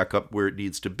Dell back up where it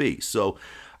needs to be. So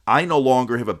I no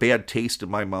longer have a bad taste in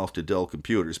my mouth to Dell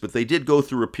computers, but they did go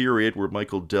through a period where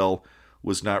Michael Dell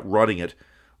was not running it,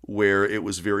 where it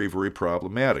was very, very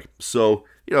problematic. So,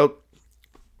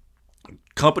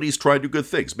 companies try to do good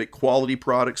things, make quality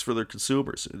products for their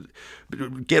consumers,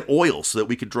 get oil so that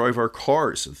we can drive our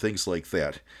cars and things like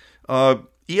that.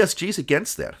 ESG is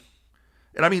against that.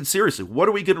 And I mean, seriously, what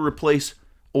are we going to replace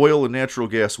oil and natural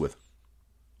gas with?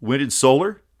 Wind and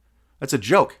solar? That's a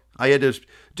joke.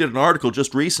 Did an article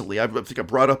just recently, I think I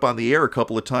brought up on the air a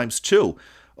couple of times too,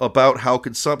 about how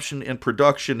consumption and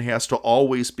production has to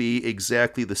always be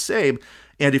exactly the same.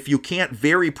 And if you can't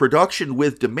vary production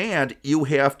with demand, you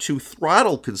have to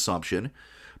throttle consumption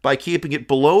by keeping it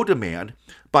below demand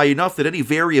by enough that any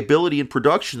variability in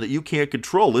production that you can't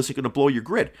control isn't going to blow your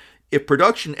grid. If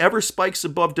production ever spikes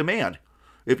above demand,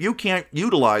 if you can't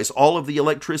utilize all of the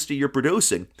electricity you're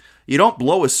producing, you don't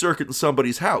blow a circuit in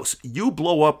somebody's house. You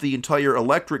blow up the entire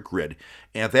electric grid,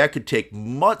 and that could take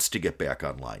months to get back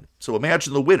online. So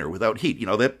imagine the winter without heat.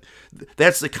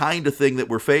 That's the kind of thing that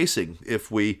we're facing if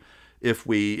we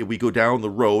go down the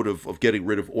road of getting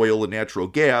rid of oil and natural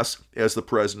gas, as the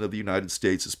President of the United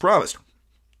States has promised.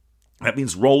 That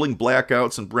means rolling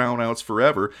blackouts and brownouts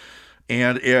forever.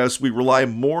 And as we rely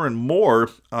more and more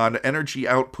on energy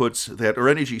outputs that are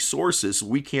energy sources,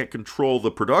 we can't control the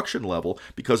production level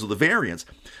because of the variance.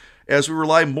 As we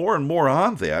rely more and more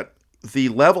on that, the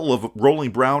level of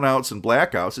rolling brownouts and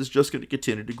blackouts is just going to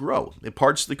continue to grow. In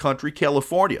parts of the country,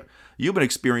 California, you've been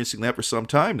experiencing that for some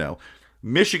time now.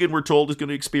 Michigan, we're told, is going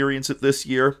to experience it this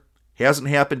year. Hasn't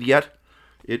happened yet.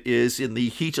 It is in the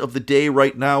heat of the day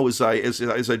right now as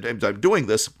I'm doing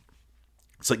this.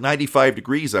 It's like 95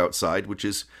 degrees outside,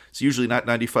 it's usually not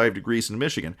 95 degrees in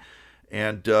Michigan.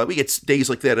 And we get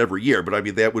days like that every year, but I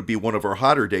mean, that would be one of our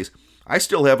hotter days. I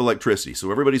still have electricity,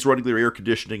 so everybody's running their air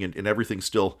conditioning and everything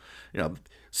still have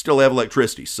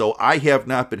electricity. So I have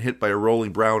not been hit by a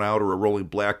rolling brownout or a rolling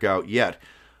blackout yet.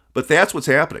 But that's what's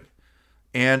happening,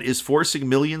 and is forcing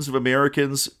millions of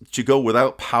Americans to go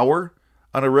without power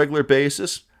on a regular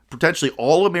basis, potentially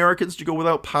all Americans to go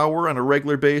without power on a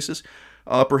regular basis.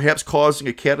 Perhaps causing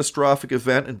a catastrophic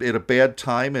event at a bad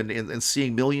time and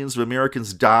seeing millions of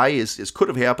Americans die, as could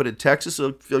have happened in Texas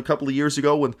a couple of years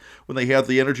ago when they had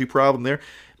the energy problem there.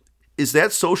 Is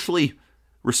that socially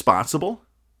responsible?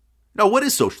 No, what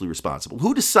is socially responsible?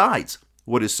 Who decides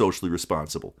what is socially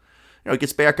responsible? It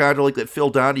gets back onto like that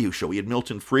Phil Donahue show. He had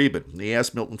Milton Friedman, and he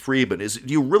asked Milton Friedman,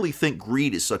 do you really think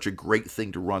greed is such a great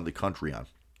thing to run the country on?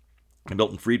 And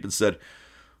Milton Friedman said,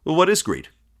 well, what is greed?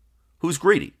 Who's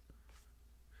greedy?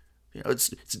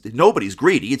 It's nobody's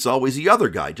greedy. It's always the other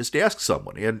guy. Just ask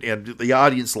someone. And the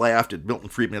audience laughed. And Milton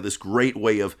Friedman had this great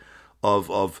way of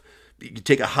you could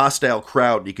take a hostile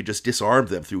crowd and you could just disarm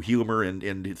them through humor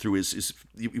and through his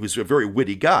he was a very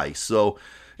witty guy. So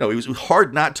it was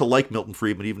hard not to like Milton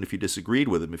Friedman, even if you disagreed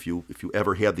with him. If you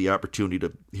ever had the opportunity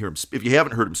to hear him, if you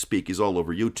haven't heard him speak, he's all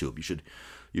over YouTube.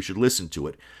 You should listen to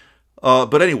it.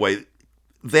 But anyway,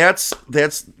 that's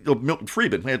Milton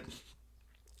Friedman. Man,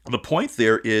 the point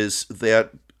there is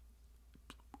that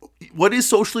what is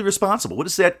socially responsible? What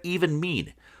does that even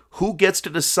mean? Who gets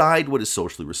to decide what is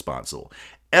socially responsible?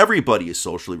 Everybody is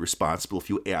socially responsible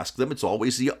if you ask them. It's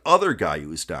always the other guy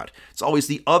who is not. It's always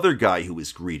the other guy who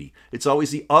is greedy. It's always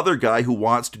the other guy who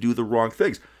wants to do the wrong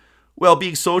things. Well,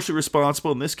 being socially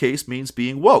responsible in this case means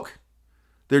being woke.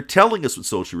 They're telling us what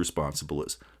socially responsible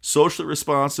is. Socially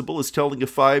responsible is telling a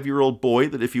 5-year-old boy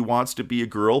that if he wants to be a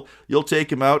girl, you'll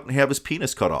take him out and have his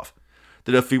penis cut off.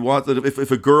 That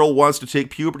if a girl wants to take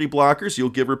puberty blockers, you'll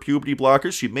give her puberty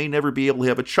blockers. She may never be able to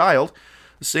have a child.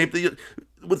 The same thing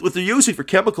with the using for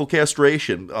chemical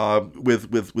castration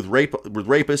with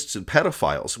rapists and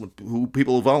pedophiles, who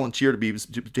people volunteer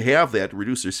to have that to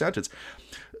reduce their sentence.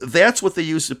 That's what they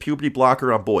use as a puberty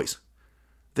blocker on boys.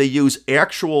 They use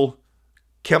actual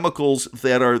chemicals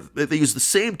they use the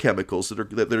same chemicals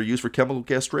that are used for chemical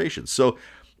castration. So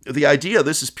the idea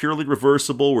this is purely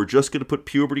reversible, we're just going to put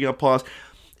puberty on pause,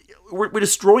 we're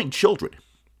destroying children.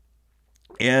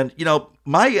 And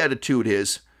my attitude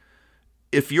is,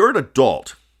 if you're an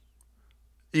adult,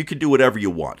 you can do whatever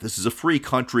you want. This is a free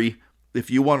country.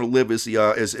 If you want to live as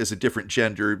a different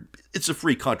gender, it's a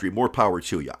free country. More power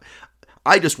to you.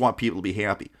 I just want people to be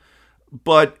happy.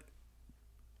 But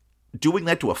doing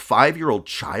that to a 5-year-old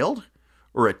child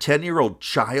or a 10-year-old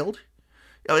child?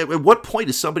 At what point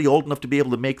is somebody old enough to be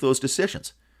able to make those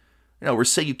decisions? We're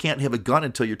saying you can't have a gun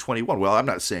until you're 21. Well, I'm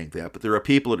not saying that, but there are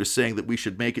people that are saying that we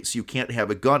should make it so you can't have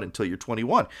a gun until you're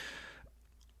 21.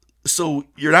 So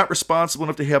you're not responsible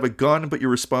enough to have a gun, but you're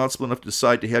responsible enough to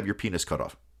decide to have your penis cut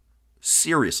off.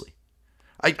 Seriously.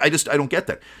 I don't get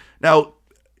that. Now,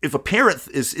 if a parent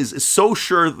is so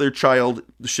sure their child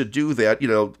should do that,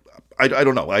 I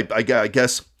don't know. I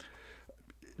guess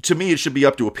to me it should be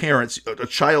up to a parent. A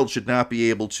child should not be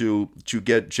able to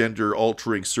get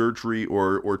gender-altering surgery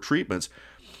or treatments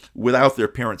without their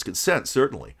parents' consent,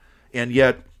 certainly. And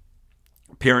yet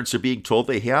parents are being told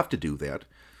they have to do that.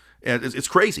 And it's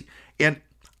crazy. And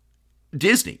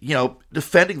Disney,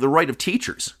 defending the right of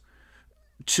teachers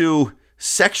to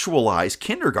sexualize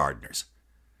kindergartners.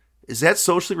 Is that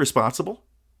socially responsible?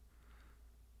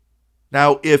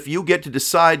 Now, if you get to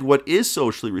decide what is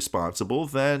socially responsible,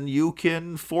 then you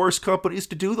can force companies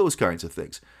to do those kinds of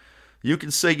things. You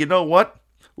can say, you know what?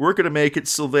 We're going to make it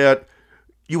so that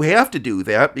you have to do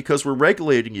that because we're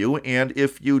regulating you, and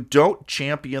if you don't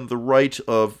champion the right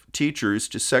of teachers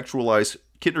to sexualize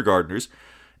kindergartners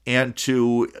and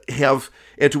to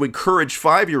encourage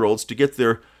 5-year-olds to get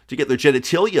their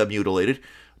genitalia mutilated,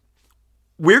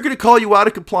 we're going to call you out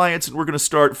of compliance, and we're going to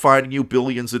start fining you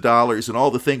billions of dollars and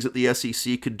all the things that the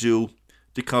SEC could do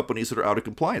to companies that are out of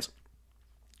compliance.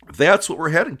 That's what we're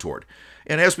heading toward.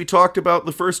 And as we talked about in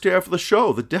the first half of the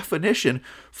show, the definition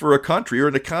for a country, or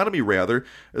an economy rather,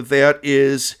 that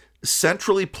is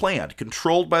centrally planned,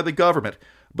 controlled by the government,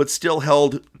 but still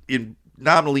held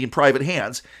nominally in private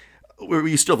hands, where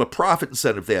you still have a profit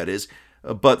incentive, that is,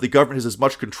 but the government has as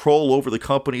much control over the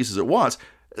companies as it wants.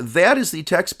 That is the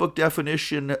textbook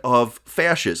definition of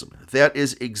fascism. That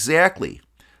is exactly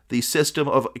the system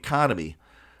of economy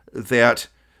that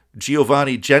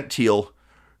Giovanni Gentile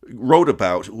wrote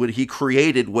about when he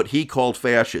created what he called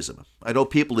fascism. I know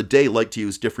people today like to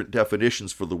use different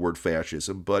definitions for the word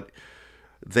fascism, but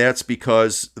that's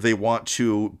because they want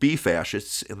to be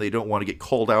fascists and they don't want to get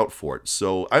called out for it.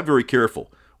 So I'm very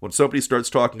careful when somebody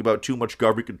starts talking about too much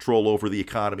government control over the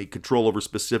economy, control over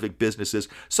specific businesses,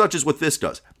 such as what this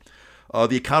does.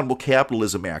 The Accountable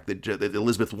Capitalism Act that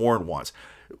Elizabeth Warren wants.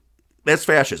 That's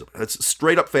fascism. That's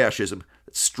straight up fascism.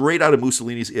 It's straight out of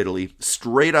Mussolini's Italy,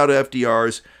 straight out of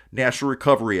FDR's National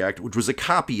Recovery Act, which was a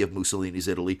copy of Mussolini's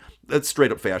Italy. That's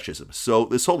straight up fascism. So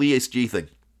this whole ESG thing,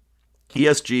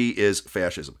 ESG is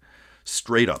fascism,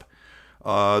 straight up.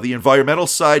 The environmental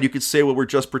side, you could say, well, we're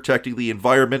just protecting the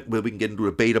environment. We can get into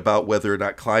a debate about whether or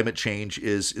not climate change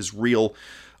is real.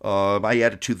 My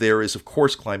attitude there is, of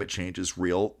course, climate change is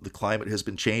real. The climate has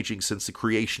been changing since the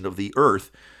creation of the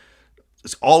Earth.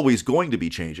 It's always going to be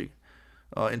changing.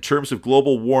 In terms of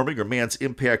global warming or man's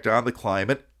impact on the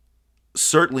climate,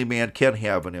 certainly man can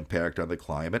have an impact on the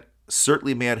climate.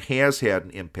 Certainly man has had an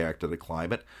impact on the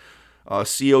climate.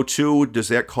 CO2, does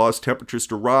that cause temperatures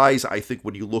to rise? I think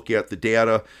when you look at the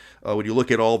data, when you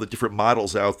look at all the different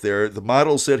models out there, the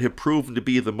models that have proven to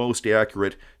be the most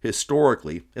accurate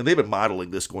historically, and they've been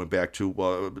modeling this going back to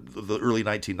the early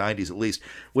 1990s at least,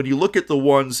 when you look at the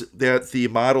ones that the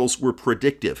models were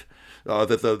predictive,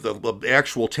 that the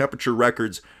actual temperature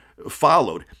records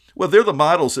followed, well, they're the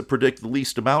models that predict the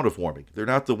least amount of warming. They're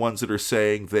not the ones that are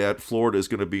saying that Florida is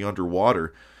going to be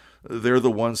underwater. They're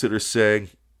the ones that are saying,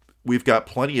 we've got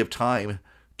plenty of time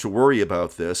to worry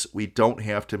about this. We don't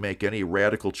have to make any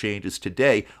radical changes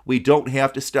today. We don't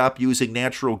have to stop using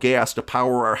natural gas to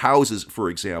power our houses, for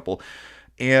example.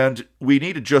 And we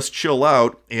need to just chill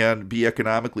out and be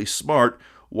economically smart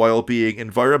while being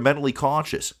environmentally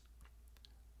conscious.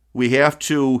 We have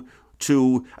to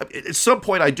at some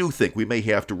point, I do think we may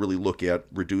have to really look at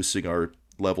reducing our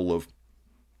level of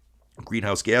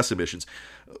greenhouse gas emissions.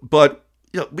 But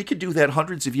we could do that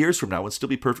hundreds of years from now and still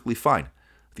be perfectly fine.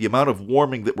 The amount of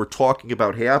warming that we're talking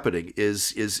about happening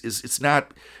is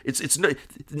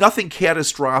nothing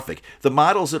catastrophic. The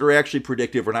models that are actually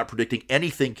predictive are not predicting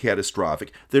anything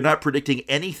catastrophic. They're not predicting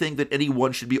anything that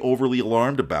anyone should be overly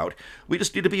alarmed about. We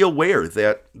just need to be aware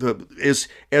that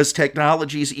as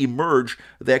technologies emerge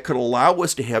that could allow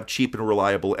us to have cheap and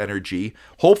reliable energy,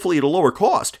 hopefully at a lower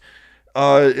cost,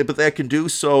 but that can do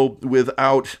so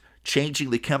without changing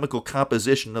the chemical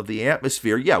composition of the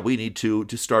atmosphere, we need to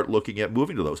start looking at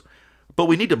moving to those. But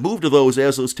we need to move to those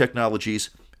as those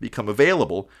technologies become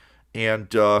available.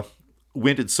 And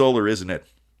wind and solar isn't it.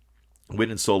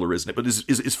 But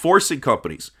is forcing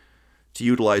companies to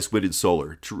utilize wind and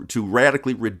solar, to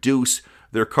radically reduce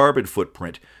their carbon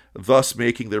footprint, thus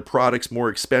making their products more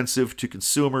expensive to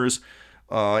consumers,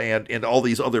 and all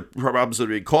these other problems that are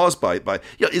being caused by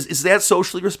is that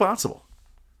socially responsible?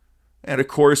 And of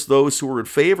course, those who are in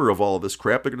favor of all of this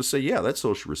crap, they're going to say, yeah, that's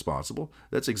socially responsible.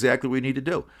 That's exactly what we need to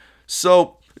do.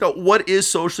 So, what is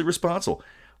socially responsible?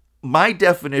 My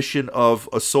definition of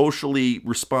a socially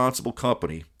responsible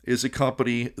company is a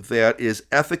company that is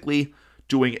ethically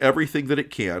doing everything that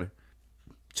it can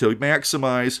to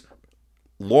maximize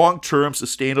long-term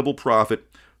sustainable profit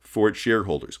for its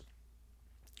shareholders.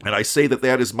 And I say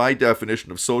that is my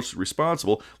definition of socially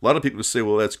responsible. A lot of people say,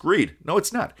 well, that's greed. No,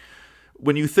 it's not.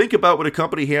 When you think about what a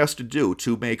company has to do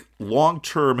to make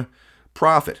long-term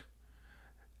profit,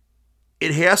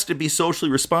 it has to be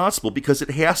socially responsible because it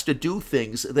has to do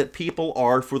things that people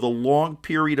are, for the long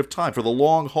period of time, for the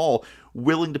long haul,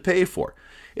 willing to pay for.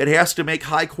 It has to make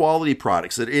high-quality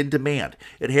products that are in demand.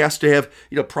 It has to have,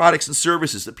 products and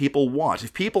services that people want.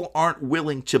 If people aren't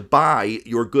willing to buy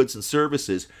your goods and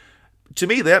services, to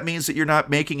me, that means that you're not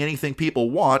making anything people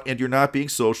want and you're not being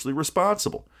socially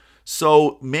responsible.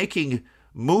 So making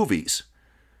movies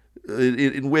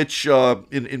in which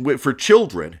for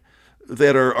children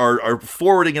that are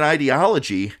forwarding an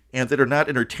ideology and that are not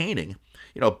entertaining,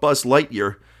 Buzz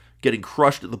Lightyear getting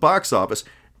crushed at the box office,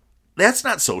 that's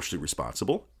not socially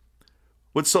responsible.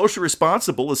 What's socially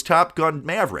responsible is Top Gun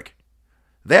Maverick.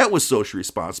 That was socially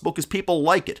responsible because people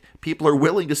like it. People are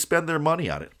willing to spend their money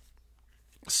on it.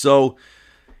 So,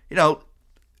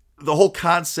 the whole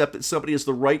concept that somebody has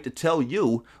the right to tell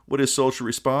you what is socially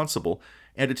responsible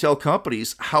and to tell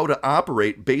companies how to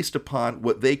operate based upon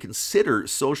what they consider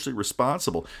socially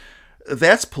responsible,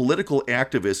 that's political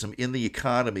activism in the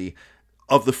economy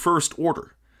of the first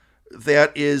order.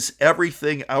 That is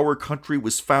everything our country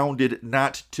was founded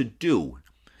not to do.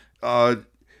 That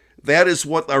is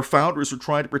what our founders were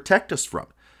trying to protect us from.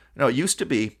 It used to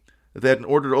be that in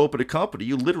order to open a company,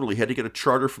 you literally had to get a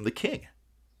charter from the king.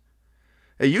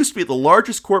 It used to be the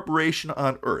largest corporation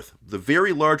on earth. The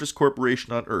very largest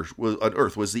corporation on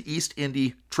earth was the East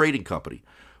India Trading Company,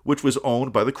 which was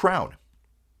owned by the Crown.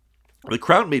 The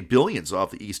Crown made billions off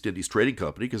the East Indies Trading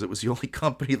Company because it was the only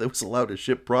company that was allowed to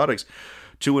ship products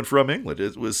to and from England.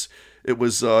 It was,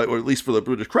 or at least for the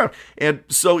British Crown. And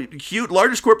so, huge,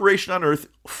 largest corporation on earth,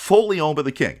 fully owned by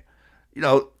the king.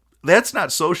 That's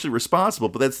not socially responsible,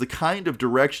 but that's the kind of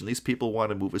direction these people want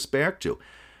to move us back to.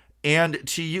 And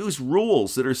to use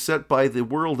rules that are set by the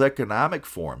World Economic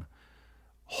Forum,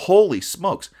 holy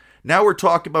smokes. Now we're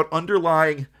talking about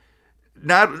underlying,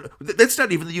 that's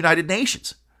not even the United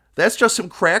Nations. That's just some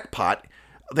crackpot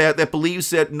that believes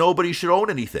that nobody should own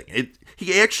anything.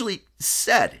 He actually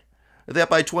said that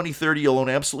by 2030 you'll own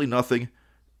absolutely nothing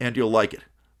and you'll like it.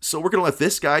 So we're going to let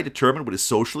this guy determine what is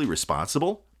socially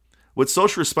responsible? What's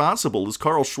socially responsible is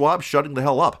Carl Schwab shutting the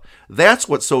hell up. That's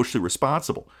what's socially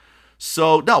responsible.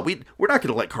 So no, we're not going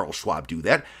to let Carl Schwab do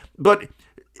that. But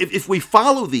if we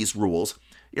follow these rules,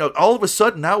 all of a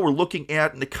sudden now we're looking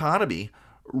at an economy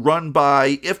run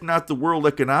by, if not the World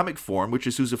Economic Forum, which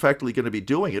is who's effectively going to be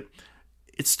doing it,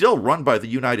 it's still run by the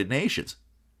United Nations.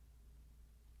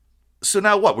 So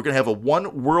now what? We're going to have a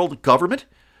one world government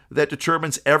that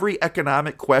determines every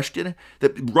economic question,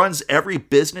 that runs every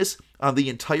business on the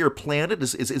entire planet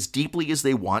as deeply as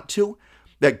they want to,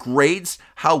 that grades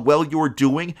how well you're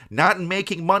doing, not in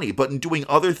making money, but in doing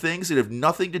other things that have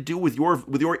nothing to do with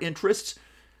your interests.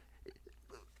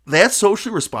 That's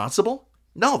socially responsible?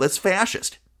 No, that's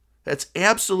fascist. That's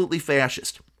absolutely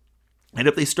fascist. And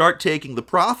if they start taking the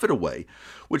profit away,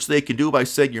 which they can do by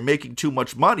saying you're making too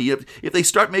much money, if they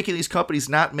start making these companies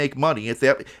not make money,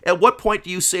 at what point do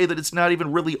you say that it's not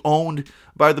even really owned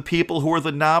by the people who are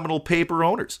the nominal paper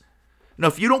owners? Now,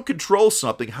 if you don't control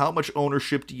something, how much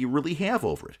ownership do you really have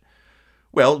over it?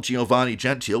 Well, Giovanni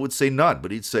Gentile would say none,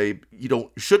 but he'd say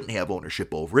you shouldn't have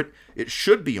ownership over it. It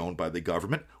should be owned by the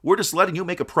government. We're just letting you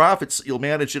make a profit so you'll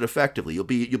manage it effectively. You'll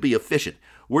be efficient.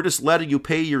 We're just letting you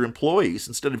pay your employees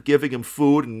instead of giving them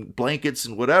food and blankets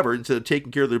and whatever, instead of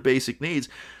taking care of their basic needs.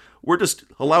 We're just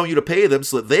allowing you to pay them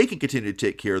so that they can continue to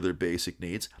take care of their basic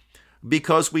needs,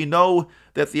 because we know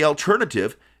that the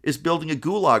alternative is building a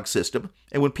gulag system,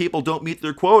 and when people don't meet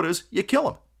their quotas, you kill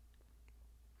them.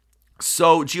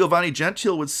 So Giovanni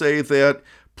Gentile would say that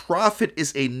profit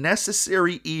is a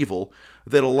necessary evil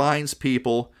that aligns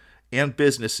people and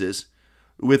businesses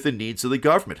with the needs of the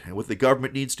government. And what the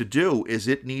government needs to do is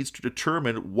it needs to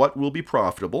determine what will be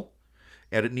profitable,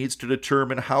 and it needs to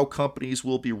determine how companies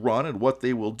will be run and what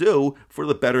they will do for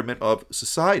the betterment of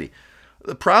society.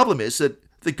 The problem is that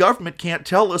the government can't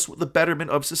tell us what the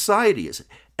betterment of society is.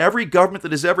 Every government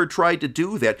that has ever tried to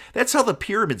do that, that's how the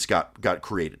pyramids got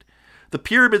created. The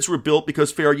pyramids were built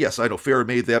because Pharaoh, yes, I know Pharaoh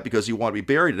made that because he wanted to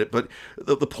be buried in it, but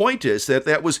the point is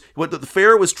that was what the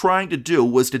Pharaoh was trying to do,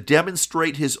 was to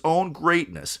demonstrate his own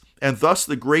greatness, and thus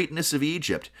the greatness of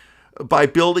Egypt, by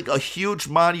building a huge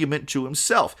monument to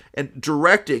himself and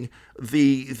directing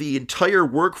the entire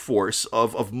workforce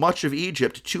of much of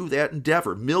Egypt to that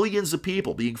endeavor. Millions of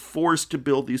people being forced to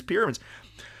build these pyramids.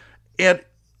 And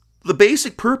the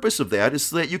basic purpose of that is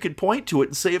so that you can point to it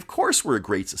and say, of course we're a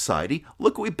great society.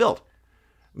 Look what we built.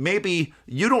 Maybe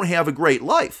you don't have a great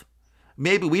life.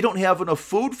 Maybe we don't have enough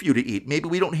food for you to eat. Maybe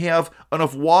we don't have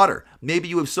enough water. Maybe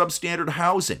you have substandard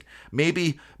housing.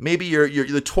 Maybe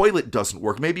the toilet doesn't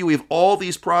work. Maybe we have all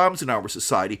these problems in our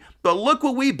society. But look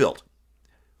what we built.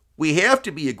 We have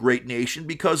to be a great nation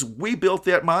because we built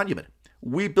that monument.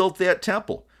 We built that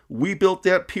temple. We built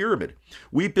that pyramid.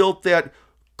 We built that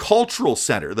cultural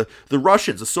center. The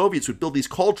Russians, the Soviets would build these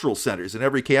cultural centers in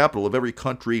every capital of every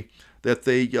country that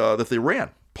they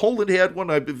ran. Poland had one.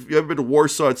 If you've ever been to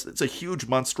Warsaw, it's a huge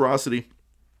monstrosity.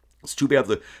 It's too bad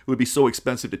it would be so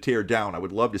expensive to tear down. I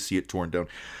would love to see it torn down.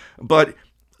 But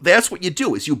that's what you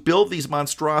do, is you build these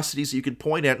monstrosities that you can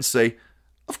point at and say,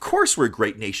 of course we're a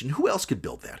great nation. Who else could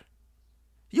build that?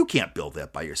 You can't build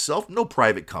that by yourself. No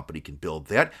private company can build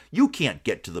that. You can't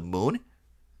get to the moon.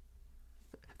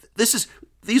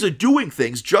 These are doing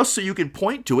things just so you can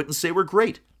point to it and say we're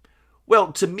great.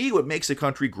 Well, to me, what makes a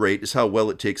country great is how well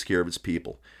it takes care of its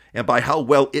people. And by how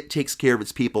well it takes care of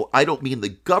its people, I don't mean the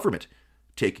government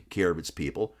taking care of its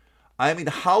people. I mean,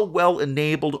 how well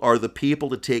enabled are the people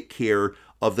to take care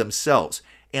of themselves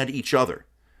and each other?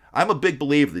 I'm a big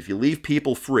believer that if you leave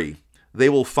people free, they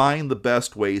will find the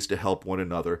best ways to help one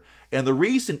another. And the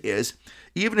reason is,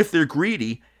 even if they're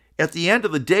greedy, at the end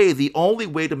of the day, the only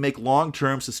way to make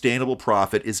long-term sustainable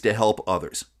profit is to help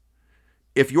others.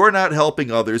 If you're not helping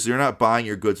others, they're not buying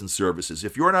your goods and services.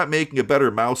 If you're not making a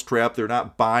better mousetrap, they're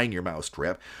not buying your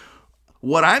mousetrap.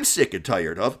 What I'm sick and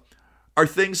tired of are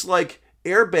things like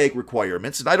airbag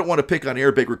requirements. And I don't want to pick on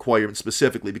airbag requirements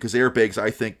specifically, because airbags,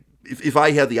 I think, if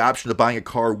I had the option of buying a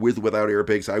car with or without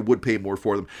airbags, I would pay more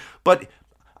for them. But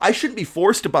I shouldn't be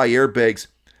forced to buy airbags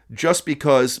just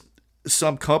because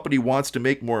some company wants to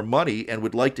make more money and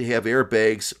would like to have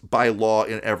airbags by law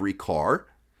in every car.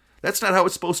 That's not how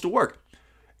it's supposed to work.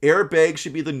 Airbags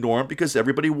should be the norm because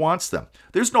everybody wants them.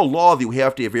 There's no law that you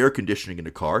have to have air conditioning in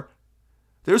a car.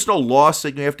 There's no law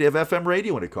saying you have to have FM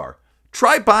radio in a car.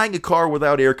 Try buying a car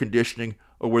without air conditioning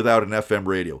or without an FM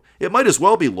radio. It might as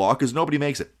well be law because nobody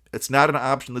makes it. It's not an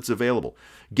option that's available.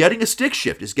 Getting a stick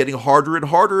shift is getting harder and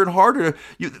harder and harder.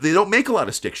 They don't make a lot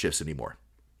of stick shifts anymore.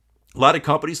 A lot of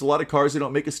companies, a lot of cars, they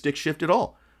don't make a stick shift at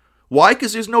all. Why?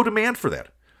 Because there's no demand for that.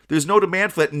 There's no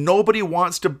demand for that. Nobody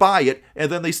wants to buy it, and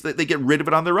then they get rid of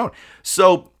it on their own.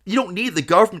 So you don't need the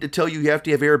government to tell you have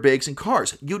to have airbags in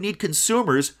cars. You need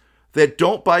consumers that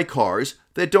don't buy cars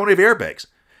that don't have airbags.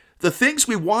 The things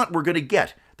we want, we're going to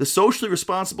get. The socially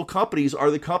responsible companies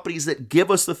are the companies that give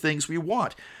us the things we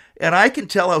want. And I can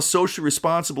tell how socially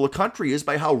responsible a country is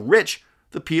by how rich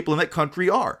the people in that country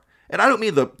are. And I don't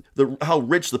mean how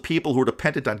rich the people who are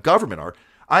dependent on government are.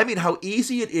 I mean how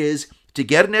easy it is to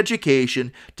get an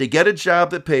education, to get a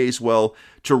job that pays well,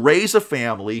 to raise a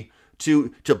family,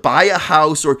 to buy a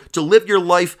house, or to live your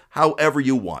life however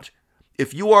you want.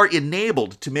 If you are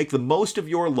enabled to make the most of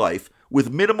your life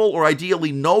with minimal or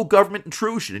ideally no government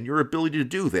intrusion in your ability to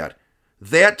do that,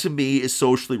 that to me is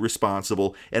socially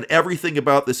responsible. And everything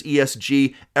about this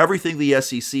ESG, everything the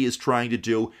SEC is trying to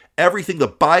do, everything the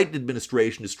Biden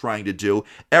administration is trying to do,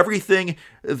 everything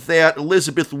that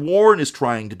Elizabeth Warren is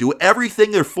trying to do,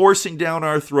 everything they're forcing down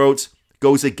our throats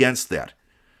goes against that.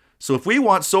 So if we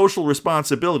want social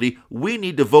responsibility, we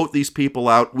need to vote these people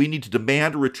out. We need to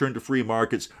demand a return to free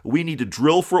markets. We need to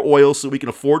drill for oil so we can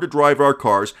afford to drive our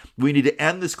cars. We need to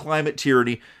end this climate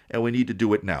tyranny, and we need to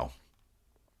do it now.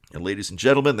 And ladies and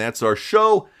gentlemen, that's our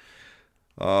show.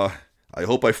 I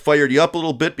hope I fired you up a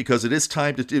little bit, because it is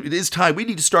time. We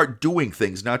need to start doing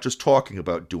things, not just talking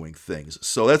about doing things.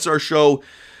 So that's our show.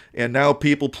 And now,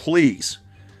 people, please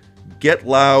get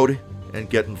loud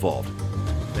and get involved.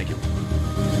 Thank you.